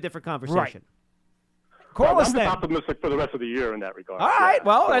we can have a different conversation. Right. Call us then. I'm optimistic for the rest of the year in that regard. All right.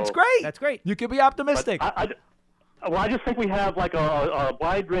 Well, that's great. That's great. You can be optimistic. I just think we have like a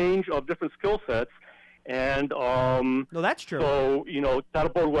wide range of different skill sets. And no, that's true. So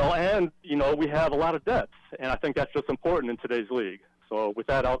that'll bode well, and we have a lot of depth, and I think that's just important in today's league. So with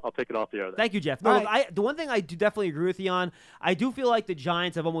that, I'll take it off the air. Then. Thank you, Jeff. No, look, the one thing I do definitely agree with you on, I do feel like the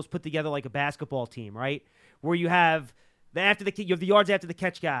Giants have almost put together like a basketball team, right? Where you have you have the yards after the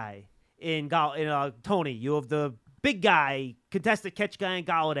catch guy in Tony. You have the big guy, contested catch guy in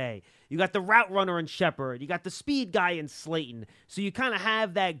Galladay. You got the route runner in Shepard. You got the speed guy in Slayton. So you kind of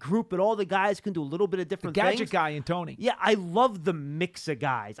have that group, and all the guys can do a little bit of different things. The gadget guy in Tony. Yeah, I love the mix of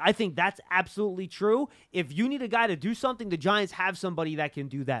guys. I think that's absolutely true. If you need a guy to do something, the Giants have somebody that can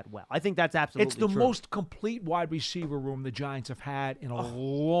do that well. I think that's absolutely true. It's the most complete wide receiver room the Giants have had in a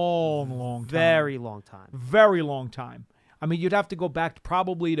long time. Very long time. Very long time. I mean, you'd have to go back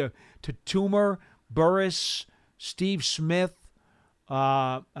probably to Toomer, Burris, Steve Smith,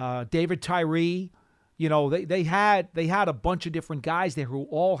 David Tyree. They had a bunch of different guys there who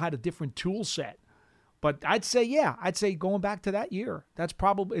all had a different tool set. But I'd say going back to that year, it's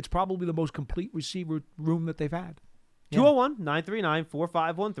probably the most complete receiver room that they've had.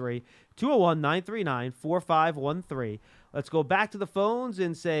 201-939-4513. 201-939-4513. Let's go back to the phones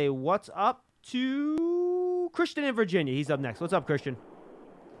and say what's up to Christian in Virginia. He's up next. What's up, Christian?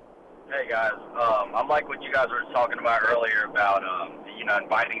 Hey, guys. I like what you guys were talking about earlier about,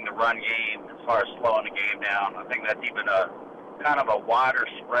 inviting the run game as far as slowing the game down. I think that's even a kind of a wider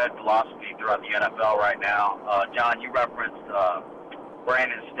spread philosophy throughout the NFL right now. John, you referenced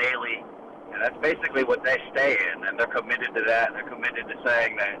Brandon Staley, and that's basically what they stay in, and they're committed to that. They're committed to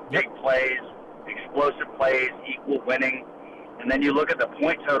saying that big plays, explosive plays equal winning. And then you look at the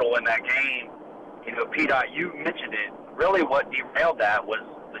point total in that game. P-Dot, you mentioned it. Really what derailed that was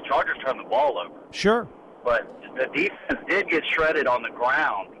the Chargers turned the ball over. Sure. But the defense did get shredded on the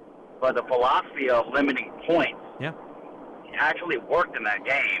ground, but the philosophy of limiting points actually worked in that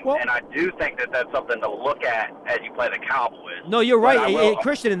game. Well, and I do think that that's something to look at as you play the Cowboys. No, you're right.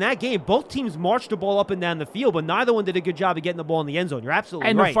 Christian, in that game, both teams marched the ball up and down the field, but neither one did a good job of getting the ball in the end zone. You're absolutely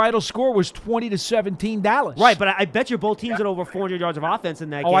right. And the final score was 20-17 Dallas. Right, but I bet you both teams had over 400 yards of offense in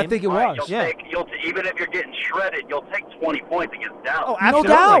that game. Oh, I think it was. Even if you're getting shredded, you'll take 20 points against Dallas. Oh, absolutely.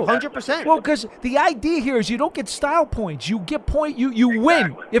 No doubt. 100%. Well, because the idea here is you don't get style points. You get you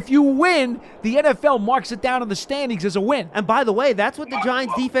win. If you win, the NFL marks it down in the standings as a win. And by the way, that's what the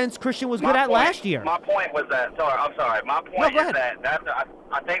Giants defense, Christian, was good at last year. My point was that, my point is that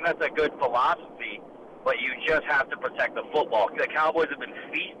I think that's a good philosophy but you just have to protect the football. The Cowboys have been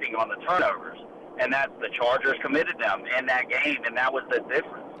feasting on the turnovers, and that's the Chargers committed them in that game, and that was the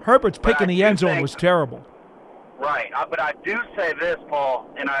difference. Herbert's pick in the end zone was terrible. Right, but I do say this, Paul,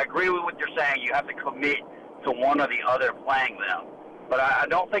 and I agree with what you're saying. You have to commit to one or the other playing them. But I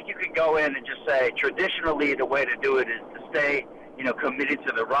don't think you can go in and just say traditionally the way to do it is to stay, committed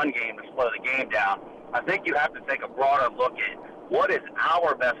to the run game to slow the game down. I think you have to take a broader look at what is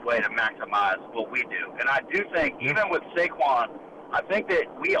our best way to maximize what we do. And I do think, even with Saquon, I think that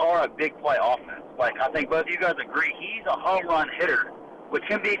we are a big play offense. Like, I think both of you guys agree, he's a home run hitter, which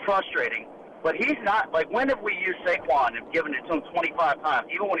can be frustrating. But he's not, like, when have we used Saquon and given it to him 25 times,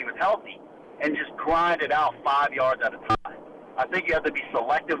 even when he was healthy, and just grind it out 5 yards at a time? I think you have to be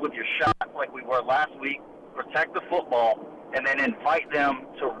selective with your shots like we were last week, protect the football, and then invite them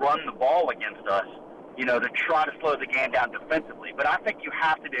to run the ball against us, to try to slow the game down defensively. But I think you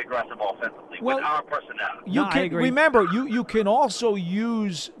have to be aggressive offensively with our personnel. Remember, you can also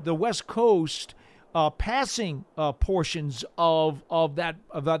use the West Coast passing portions of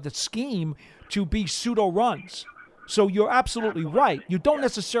the scheme to be pseudo runs. So you're absolutely right. You don't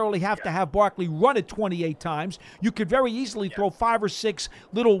necessarily have to have Barkley run it 28 times. You could very easily throw 5 or 6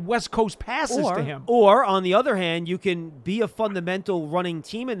 little West Coast passes to him. Or, on the other hand, you can be a fundamental running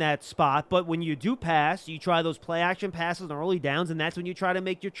team in that spot, but when you do pass, you try those play-action passes on early downs, and that's when you try to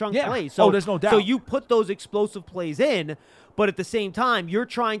make your chunk plays. So, there's no doubt. So you put those explosive plays in, but at the same time, you're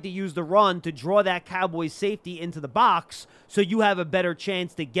trying to use the run to draw that Cowboys safety into the box so you have a better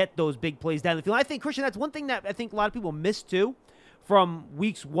chance to get those big plays down the field. I think, Christian, that's one thing that I think a lot of people missed, too, from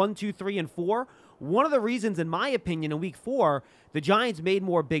weeks 1, 2, 3, and 4. One of the reasons, in my opinion, in week 4, the Giants made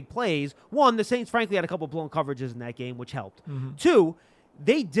more big plays. One, the Saints, frankly, had a couple blown coverages in that game, which helped. Mm-hmm. 2,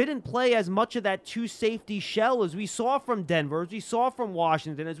 they didn't play as much of that 2-safety shell as we saw from Denver, as we saw from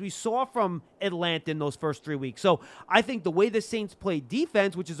Washington, as we saw from Atlanta in those first 3 weeks. So I think the way the Saints played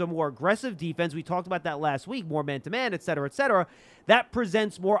defense, which is a more aggressive defense, we talked about that last week, more man-to-man, et cetera, that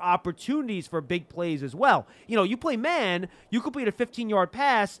presents more opportunities for big plays as well. You play man, you complete a 15-yard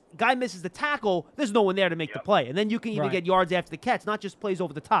pass, guy misses the tackle, there's no one there to make the play. And then you can even get yards after the catch, not just plays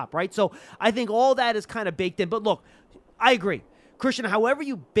over the top, right? So I think all that is kind of baked in. But look, I agree. Christian, however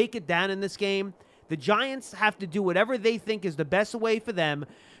you bake it down in this game, the Giants have to do whatever they think is the best way for them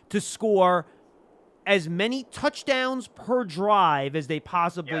to score as many touchdowns per drive as they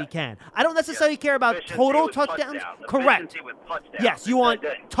possibly can. I don't necessarily care about total touchdowns. Correct. Yes, you want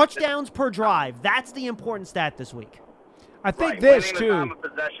touchdowns per drive. That's the important stat this week. I think this, too. Winning the time of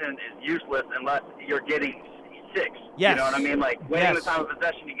possession is useless unless you're getting 6. Yes. You know what I mean? Like, winning the time of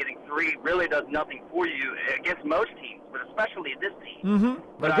possession, you're getting 3 really does nothing for you against most teams, but especially this team. Mm-hmm.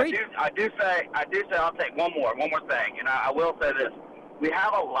 But I do say, I'll take one more thing, and I will say this. We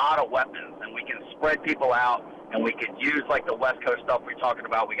have a lot of weapons, and we can spread people out, and we could use, like, the West Coast stuff we're talking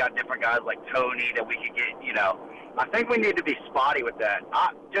about. We got different guys like Tony that we could get, I think we need to be spotty with that.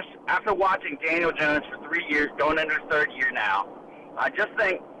 Just after watching Daniel Jones for 3 years, going into his 3rd year now, I just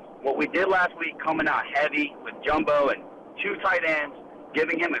think what we did last week, coming out heavy with Jumbo and 2 tight ends,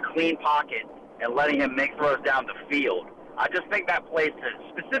 giving him a clean pocket and letting him make throws down the field, I just think that plays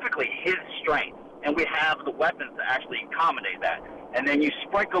to specifically his strength, and we have the weapons to actually accommodate that. And then you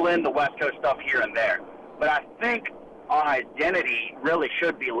sprinkle in the West Coast stuff here and there. But I think our identity really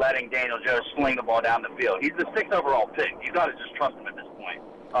should be letting Daniel Jones sling the ball down the field. He's the 6th overall pick. You got to just trust him at this point.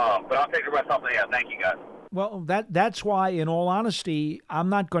 But I'll take the rest off the air. Thank you, guys. Well, that's why, in all honesty, I'm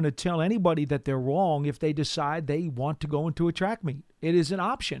not going to tell anybody that they're wrong if they decide they want to go into a track meet. It is an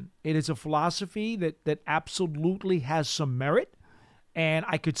option. It is a philosophy that absolutely has some merit, and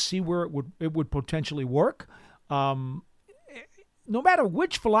I could see where it would potentially work. No matter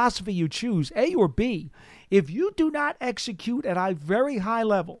which philosophy you choose, A or B, if you do not execute at a very high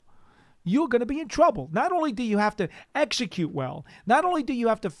level, you're going to be in trouble. Not only do you have to execute well, not only do you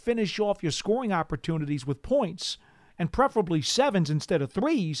have to finish off your scoring opportunities with points, and preferably 7s instead of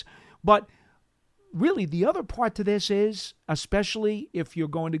 3s, but really the other part to this is, especially if you're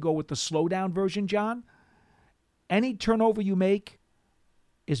going to go with the slowdown version, John, any turnover you make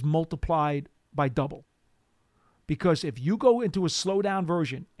is multiplied by double. Because if you go into a slowdown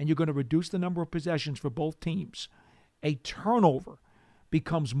version and you're going to reduce the number of possessions for both teams, a turnover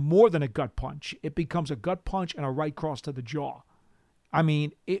becomes more than a gut punch. It becomes a gut punch and a right cross to the jaw. I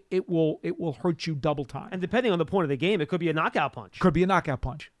mean, it will hurt you double time. And depending on the point of the game, it could be a knockout punch. Could be a knockout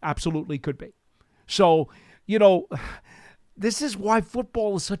punch. Absolutely could be. So, this is why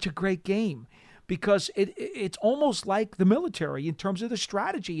football is such a great game, because it's almost like the military in terms of the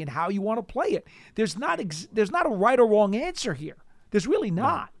strategy and how you want to play it. There's not a right or wrong answer here. There's really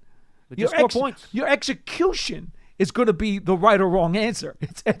not. Just score points. Your execution is going to be the right or wrong answer.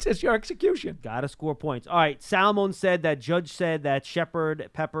 It's your execution. Got to score points. All right, Salmon said that Judge said that Shepard,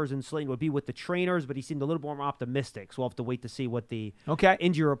 Peppers, and Slayton would be with the trainers, but he seemed a little more optimistic. So we'll have to wait to see what the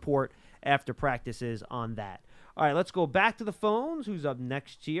injury report after practice is on that. All right, let's go back to the phones. Who's up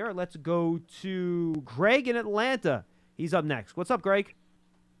next here? Let's go to Greg in Atlanta. He's up next. What's up, Greg?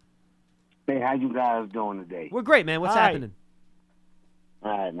 Hey, how you guys doing today? We're great, man. What's happening?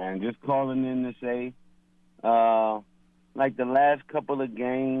 All right, man. Just calling in to say, like the last couple of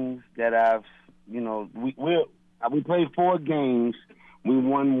games that I've, we played 4 games, we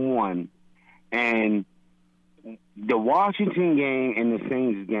won 1, and the Washington game and the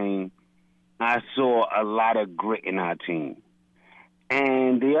Saints game, I saw a lot of grit in our team,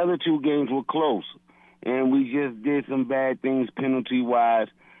 and the other 2 games were close, and we just did some bad things penalty-wise,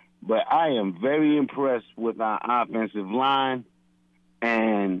 but I am very impressed with our offensive line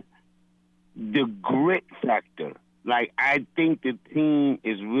and the grit factor. Like, I think the team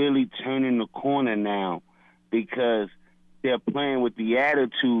is really turning the corner now because they're playing with the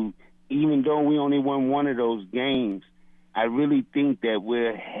attitude. Even though we only won 1 of those games, I really think that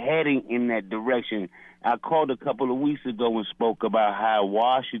we're heading in that direction. I called a couple of weeks ago and spoke about how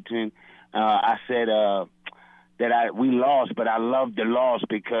Washington, I said that we lost, but I loved the loss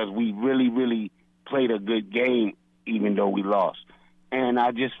because we really, really played a good game even though we lost. And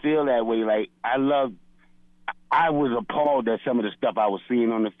I just feel that way. Like, I was appalled at some of the stuff I was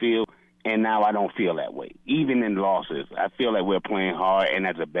seeing on the field, and now I don't feel that way. Even in losses, I feel like we're playing hard and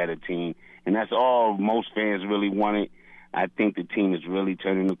that's a better team. And that's all most fans really wanted. I think the team is really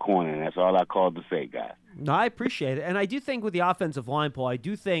turning the corner, and that's all I called to say, guys. No, I appreciate it. And I do think with the offensive line, Paul, I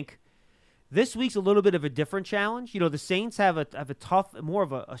do think this week's a little bit of a different challenge. The Saints have a tough, more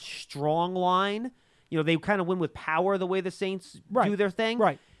of a strong line. They kind of win with power the way the Saints do their thing.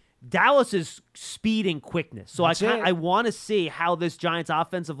 Right. Dallas is speed and quickness. So That's I want to see how this Giants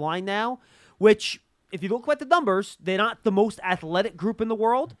offensive line now, which, if you look at the numbers, they're not the most athletic group in the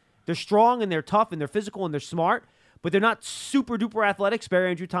world. They're strong and they're tough and they're physical and they're smart, but they're not super-duper athletic. Spare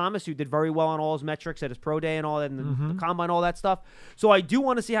Andrew Thomas, who did very well on all his metrics at his pro day and all that, and the combine, all that stuff. So I do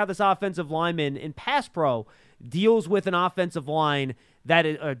want to see how this offensive lineman in pass pro deals with an offensive line that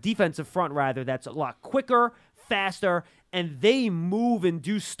is a defensive front, rather, that's a lot quicker, faster, and they move and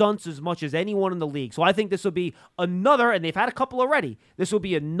do stunts as much as anyone in the league. So I think this will be another, and they've had a couple already, this will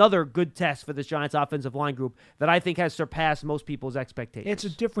be another good test for this Giants offensive line group that I think has surpassed most people's expectations. It's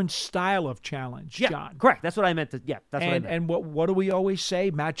a different style of challenge, John. Correct. That's what I meant. That's what I meant. And what do we always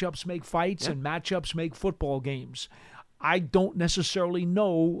say? Matchups make fights, and matchups make football games. I don't necessarily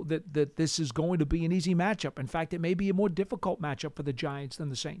know that this is going to be an easy matchup. In fact, it may be a more difficult matchup for the Giants than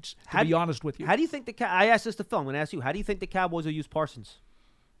the Saints, to be honest with you. How do you think I asked this to Phil. I'm going to ask you. How do you think the Cowboys will use Parsons?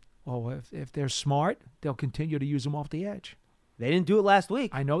 Oh, if they're smart, they'll continue to use him off the edge. They didn't do it last week.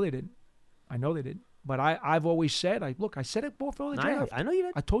 I know they didn't. But I've always said, I said it before the draft. I know you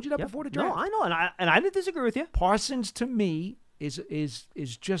did. I told you that before the draft. No, I know, and I didn't disagree with you. Parsons, to me, is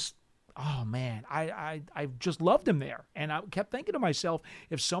just... Oh, man, I just loved him there. And I kept thinking to myself,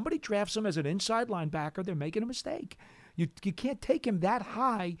 if somebody drafts him as an inside linebacker, they're making a mistake. You can't take him that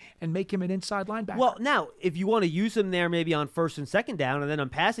high and make him an inside linebacker. Well, now, if you want to use him there maybe on first and second down, and then on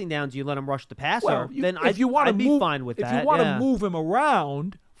passing downs you let him rush the passer, then I'd be fine with that. If you want to move him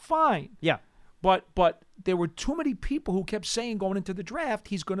around, fine. Yeah. But there were too many people who kept saying going into the draft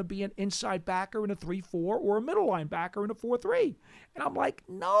he's going to be an inside backer in a 3-4 or a middle linebacker in a 4-3. And I'm like,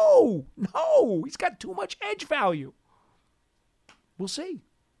 no, he's got too much edge value. We'll see.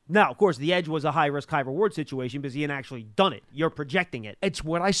 Now, of course, the edge was a high-risk, high-reward situation because he hadn't actually done it. You're projecting it. It's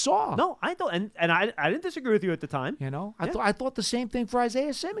what I saw. No, I don't, and I didn't disagree with you at the time. I thought the same thing for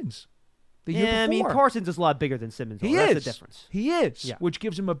Isaiah Simmons. I mean, Parsons is a lot bigger than Simmons. That's the difference. He is, which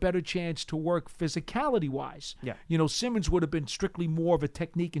gives him a better chance to work physicality-wise. Yeah. Simmons would have been strictly more of a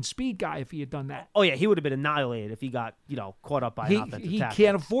technique and speed guy if he had done that. Oh, yeah, he would have been annihilated if he got, caught up by an offensive tackle. He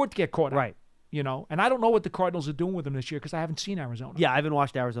can't afford to get caught up. Right. And I don't know what the Cardinals are doing with him this year because I haven't seen Arizona. Yeah, I haven't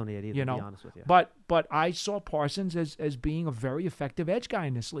watched Arizona yet either, to be honest with you. But I saw Parsons as being a very effective edge guy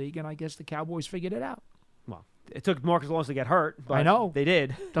in this league, and I guess the Cowboys figured it out. Well, it took Marcus Lawrence to get hurt, but I know. They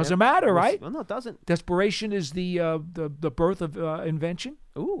did. Doesn't matter, right? Well, no, it doesn't. Desperation is the birth of invention.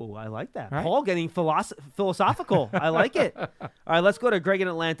 Ooh, I like that. Right? Paul getting philosophical. I like it. All right, let's go to Greg in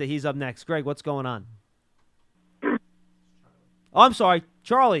Atlanta. He's up next. Greg, what's going on? Oh, I'm sorry.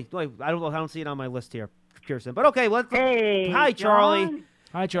 Charlie. Wait, I don't see it on my list here, Pearson. But okay, hi, Charlie. John.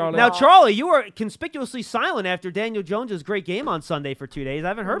 Hi, Charlie. Now, Charlie, you were conspicuously silent after Daniel Jones' great game on Sunday for 2 days. I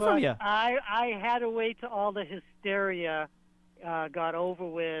haven't heard from you. I had to wait till all the hysteria got over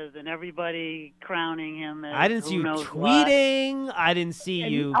with and everybody crowning him as I didn't see you knows tweeting. what. I didn't see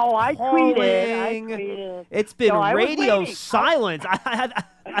you I calling. tweeted. It's been No, I was radio waiting. silence.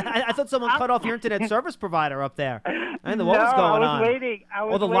 I thought someone cut off your internet service provider up there. I didn't know what was going on. Waiting. I was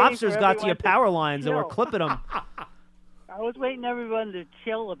Well, the waiting lobsters for got to your everyone power lines and were chill. clipping them. I was waiting everyone to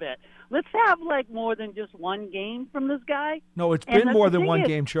chill a bit. Let's have more than just one game from this guy. No, it's And been more the than thing one is-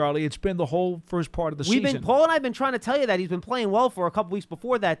 game, Charlie. It's been the whole first part of the season. Paul and I have been trying to tell you that he's been playing well for a couple weeks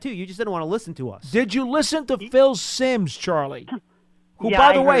before that too. You just didn't want to listen to us. Did you listen to Phil Simms, Charlie? Who, Yeah, by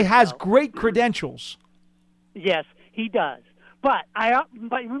I the way, heard has so. great credentials. Yes, he does. But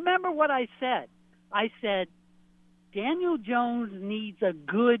remember what I said. I said Daniel Jones needs a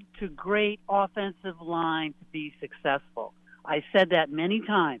good to great offensive line to be successful. I said that many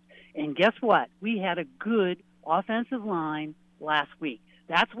times. And guess what? We had a good offensive line last week.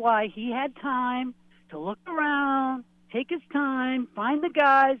 That's why he had time to look around, take his time, find the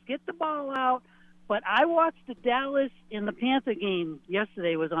guys, get the ball out. But I watched the Dallas and the Panther game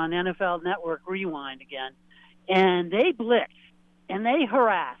yesterday. Was on NFL Network Rewind again. And they blitzed, and they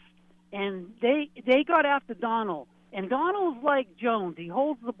harassed, and they got after Donald. And Donald's like Jones. He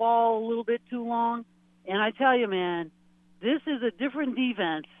holds the ball a little bit too long. And I tell you, man, this is a different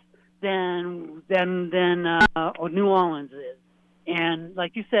defense than New Orleans is. And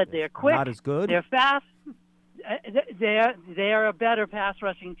like you said, they're quick. Not as good. They're fast. They're a better pass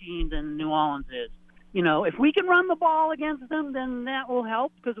rushing team than New Orleans is. You know, if we can run the ball against them, then that will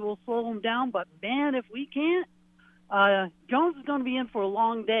help because it will slow them down. But man, if we can't, Jones is going to be in for a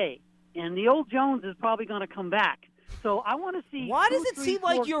long day, and the old Jones is probably going to come back. So I want to see. Why does 2, it 3, seem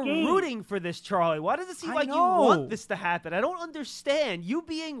like 4 you're games. rooting for this, Charlie? Why does it seem I like you know. want this to happen? I don't understand. You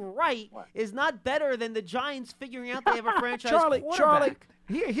being right is not better than the Giants figuring out they have a franchise Charlie, quarterback.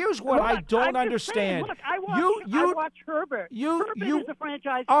 here's what I don't I'm just saying, understand. look, I watch Herbert. Herbert is a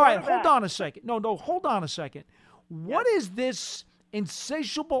franchise All right, quarterback. hold on a second. No, hold on a second. What is this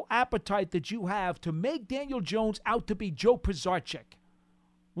insatiable appetite that you have to make Daniel Jones out to be Joe Pisarcik?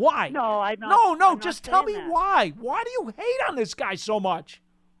 Why? No, I'm not. No, I'm not just tell me saying that. why. Why do you hate on this guy so much?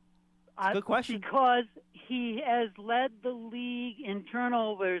 Good question. Because he has led the league in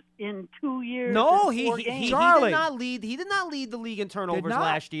turnovers in 2 years. No, and he 4 games. did not lead. He did not lead the league in turnovers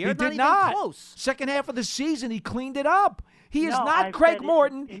last year. He not did even not. close. Second half of the season, he cleaned it up. He is No, not I Craig said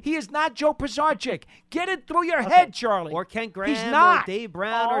Morton. He is not Joe Pisarcik. Get it through your head, Charlie. Or Kent Graham, He's not. or Dave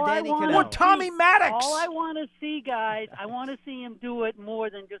Brown, All or I Danny wanna Cano. Or Tommy Maddox. All I want to see, guys, I want to see him do it more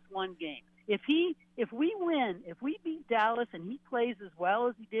than just one game. If we win, if we beat Dallas and he plays as well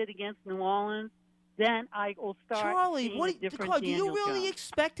as he did against New Orleans, then I will start Charlie, seeing what a different Carl, do you Daniel really Jones.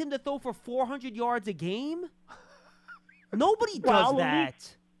 expect him to throw for 400 yards a game? Nobody does Well,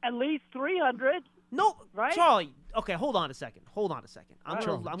 that. At least 300. No, right? Charlie. Okay, hold on a second.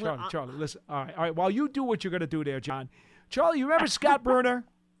 Charlie, listen. All right. While you do what you're going to do there, John. Charlie, you remember Scott Bruner?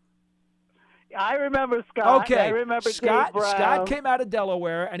 I remember Scott. Okay. I remember Scott Dave Brown. Scott came out of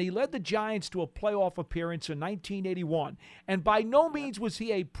Delaware, and he led the Giants to a playoff appearance in 1981. And by no means was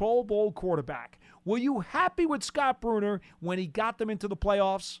he a Pro Bowl quarterback. Were you happy with Scott Bruner when he got them into the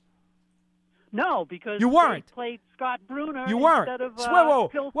playoffs? No, because You weren't. they played Scott Bruner You weren't. instead of Whoa.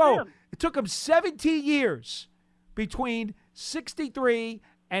 Phil Simms. It took him 17 years between 63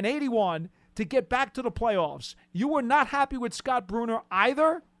 and 81 to get back to the playoffs. You were not happy with Scott Bruner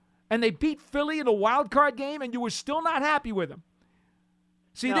either, and they beat Philly in a wild card game, and you were still not happy with him.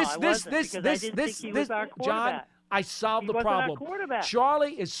 See, No, I wasn't, because I didn't think he was our John, quarterback. I solved He the wasn't our problem. quarterback.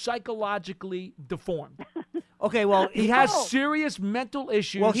 Charlie is psychologically deformed. Okay, well, He has serious mental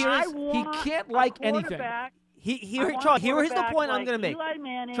issues. Well, he can't like anything. Charlie, Quarterback here's the point I'm going to make. Eli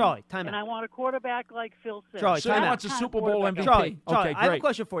Manning, Charlie, time and out. I want a quarterback like Phil Simms. Charlie, So time he out. wants a Super Bowl MVP. Charlie, Okay, I have a great.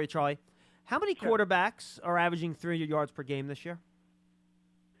 question for you, Charlie. How many quarterbacks are averaging 300 yards per game this year?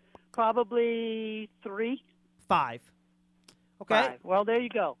 Probably 3. 5. Okay. 5. Well, there you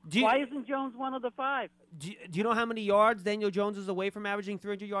go. Do you- Why isn't Jones one of the 5? Do you know how many yards Daniel Jones is away from averaging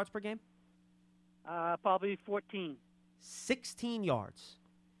 300 yards per game? Probably 14. 16 yards.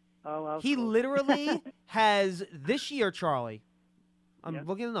 Oh, well, He cool. literally has this year, Charlie. I'm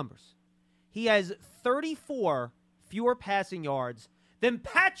looking at the numbers. He has 34 fewer passing yards than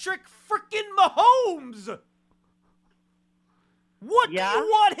Patrick frickin' Mahomes. What do you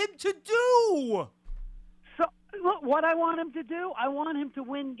want him to do? So, look, what I want him to do, I want him to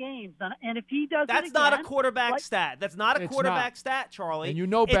win games. And if he does That's it not a again, quarterback like- stat. That's not a It's quarterback not. stat, Charlie. And you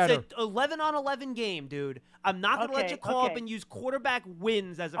know better. It's an 11-on-11 game, dude. I'm not going to let Okay, you call up okay. and use quarterback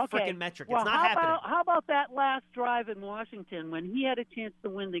wins as a Okay. frickin' metric. Well, It's not how happening. How about that last drive in Washington when he had a chance to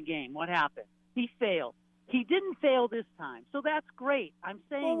win the game? What happened? He failed. He didn't fail this time, so that's great. I'm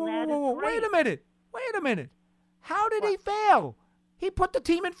saying that is great. Wait a minute. How did he fail? He put the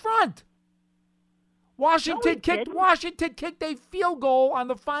team in front. Washington kicked a field goal on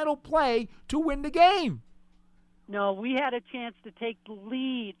the final play to win the game. No, we had a chance to take the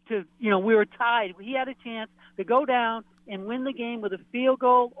lead. We were tied. He had a chance to go down and win the game with a field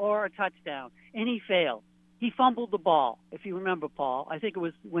goal or a touchdown, and he failed. He fumbled the ball, if you remember, Paul. I think it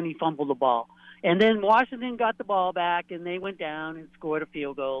was when he fumbled the ball. And then Washington got the ball back, and they went down and scored a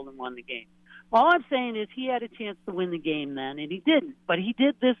field goal and won the game. All I'm saying is he had a chance to win the game then, and he didn't. But he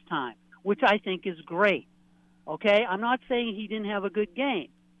did this time, which I think is great. Okay? I'm not saying he didn't have a good game.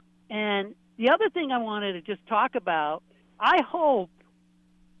 And the other thing I wanted to just talk about, I hope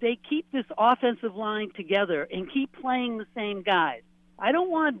they keep this offensive line together and keep playing the same guys. I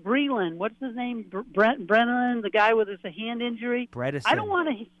don't want Breland. What's his name? Brennan, the guy with a hand injury. Bredesen. I don't want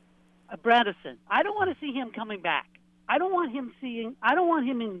to. Bredesen. I don't want to see him coming back. I don't want him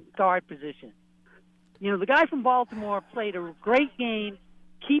in guard position. The guy from Baltimore played a great game.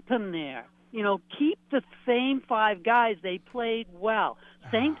 Keep him there. Keep the same 5 guys. They played well.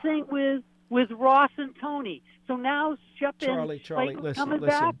 Same thing with Ross and Tony. So now Shep and Charlie, coming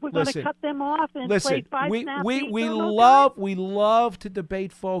back. We're going to cut them off and play 5 snaps. We love to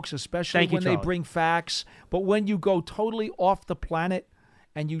debate, folks, especially when they bring facts. But when you go totally off the planet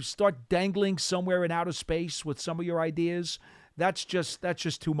and you start dangling somewhere in outer space with some of your ideas, that's just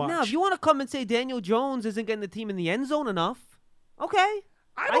too much. Now, if you want to come and say Daniel Jones isn't getting the team in the end zone enough, okay.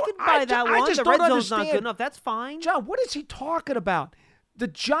 I can buy that one. Just the don't red zone's understand. not good enough. That's fine. John, what is he talking about? The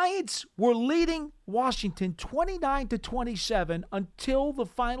Giants were leading Washington 29-27 until the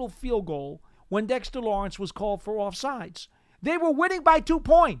final field goal when Dexter Lawrence was called for offsides. They were winning by 2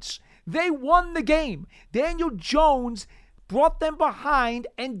 points. They won the game. Daniel Jones brought them behind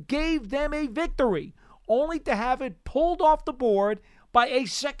and gave them a victory, only to have it pulled off the board by a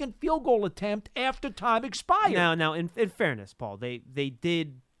second field goal attempt after time expired. Now, in fairness, Paul, they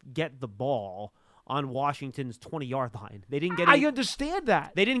did get the ball on Washington's 20-yard line. They didn't get. I understand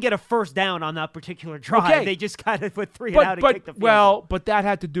that. They didn't get a first down on that particular drive. Okay. They just got it with 3 and out and kicked the field goal. But that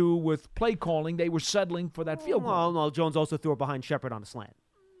had to do with play calling. They were settling for that field goal. Well, no, Jones also threw it behind Shepard on a slant.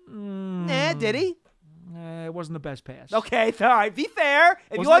 Did he? It wasn't the best pass. Okay, all right. Be fair.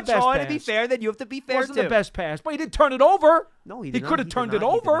 If you want Sean to be fair, then you have to be fair, It wasn't the best pass, but he didn't turn it over. No, he could have turned it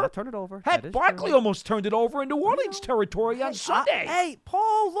over. He did not turn it over. Heck, Barkley almost turned it over in New Orleans territory on Sunday. Hey,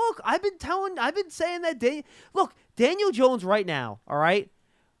 Paul, look, I've been saying that look, Daniel Jones right now, all right?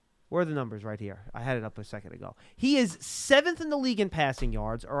 Where are the numbers right here? I had it up a second ago. He is 7th in the league in passing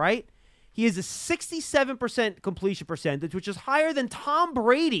yards, all right? He has a 67% completion percentage, which is higher than Tom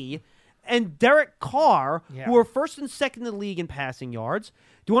Brady and Derek Carr, who are 1st and 2nd in the league in passing yards.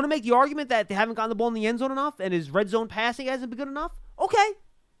 Do you want to make the argument that they haven't gotten the ball in the end zone enough and his red zone passing hasn't been good enough? Okay.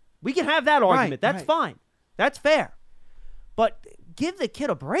 We can have that argument. That's fine. That's fair. But give the kid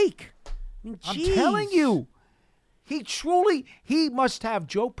a break. I mean, I'm telling you. He must have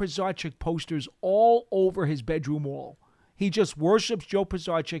Joe Pisarcik posters all over his bedroom wall. He just worships Joe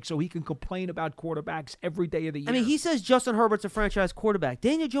Pisarcik so he can complain about quarterbacks every day of the year. I mean, he says Justin Herbert's a franchise quarterback.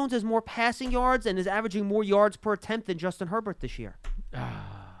 Daniel Jones has more passing yards and is averaging more yards per attempt than Justin Herbert this year.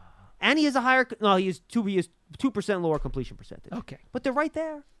 And he has a higher, no, he is 2% lower completion percentage. Okay. But they're right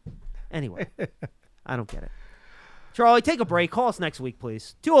there. Anyway, I don't get it. Charlie, take a break. Call us next week,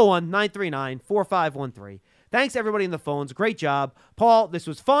 please. 201-939-4513. Thanks, everybody in the phones. Great job. Paul, this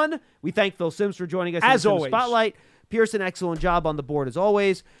was fun. We thank Phil Simms for joining us as in the always. Spotlight. Pearson, excellent job on the board as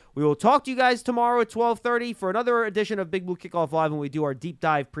always. We will talk to you guys tomorrow at 12:30 for another edition of Big Blue Kickoff Live when we do our deep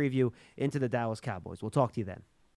dive preview into the Dallas Cowboys. We'll talk to you then.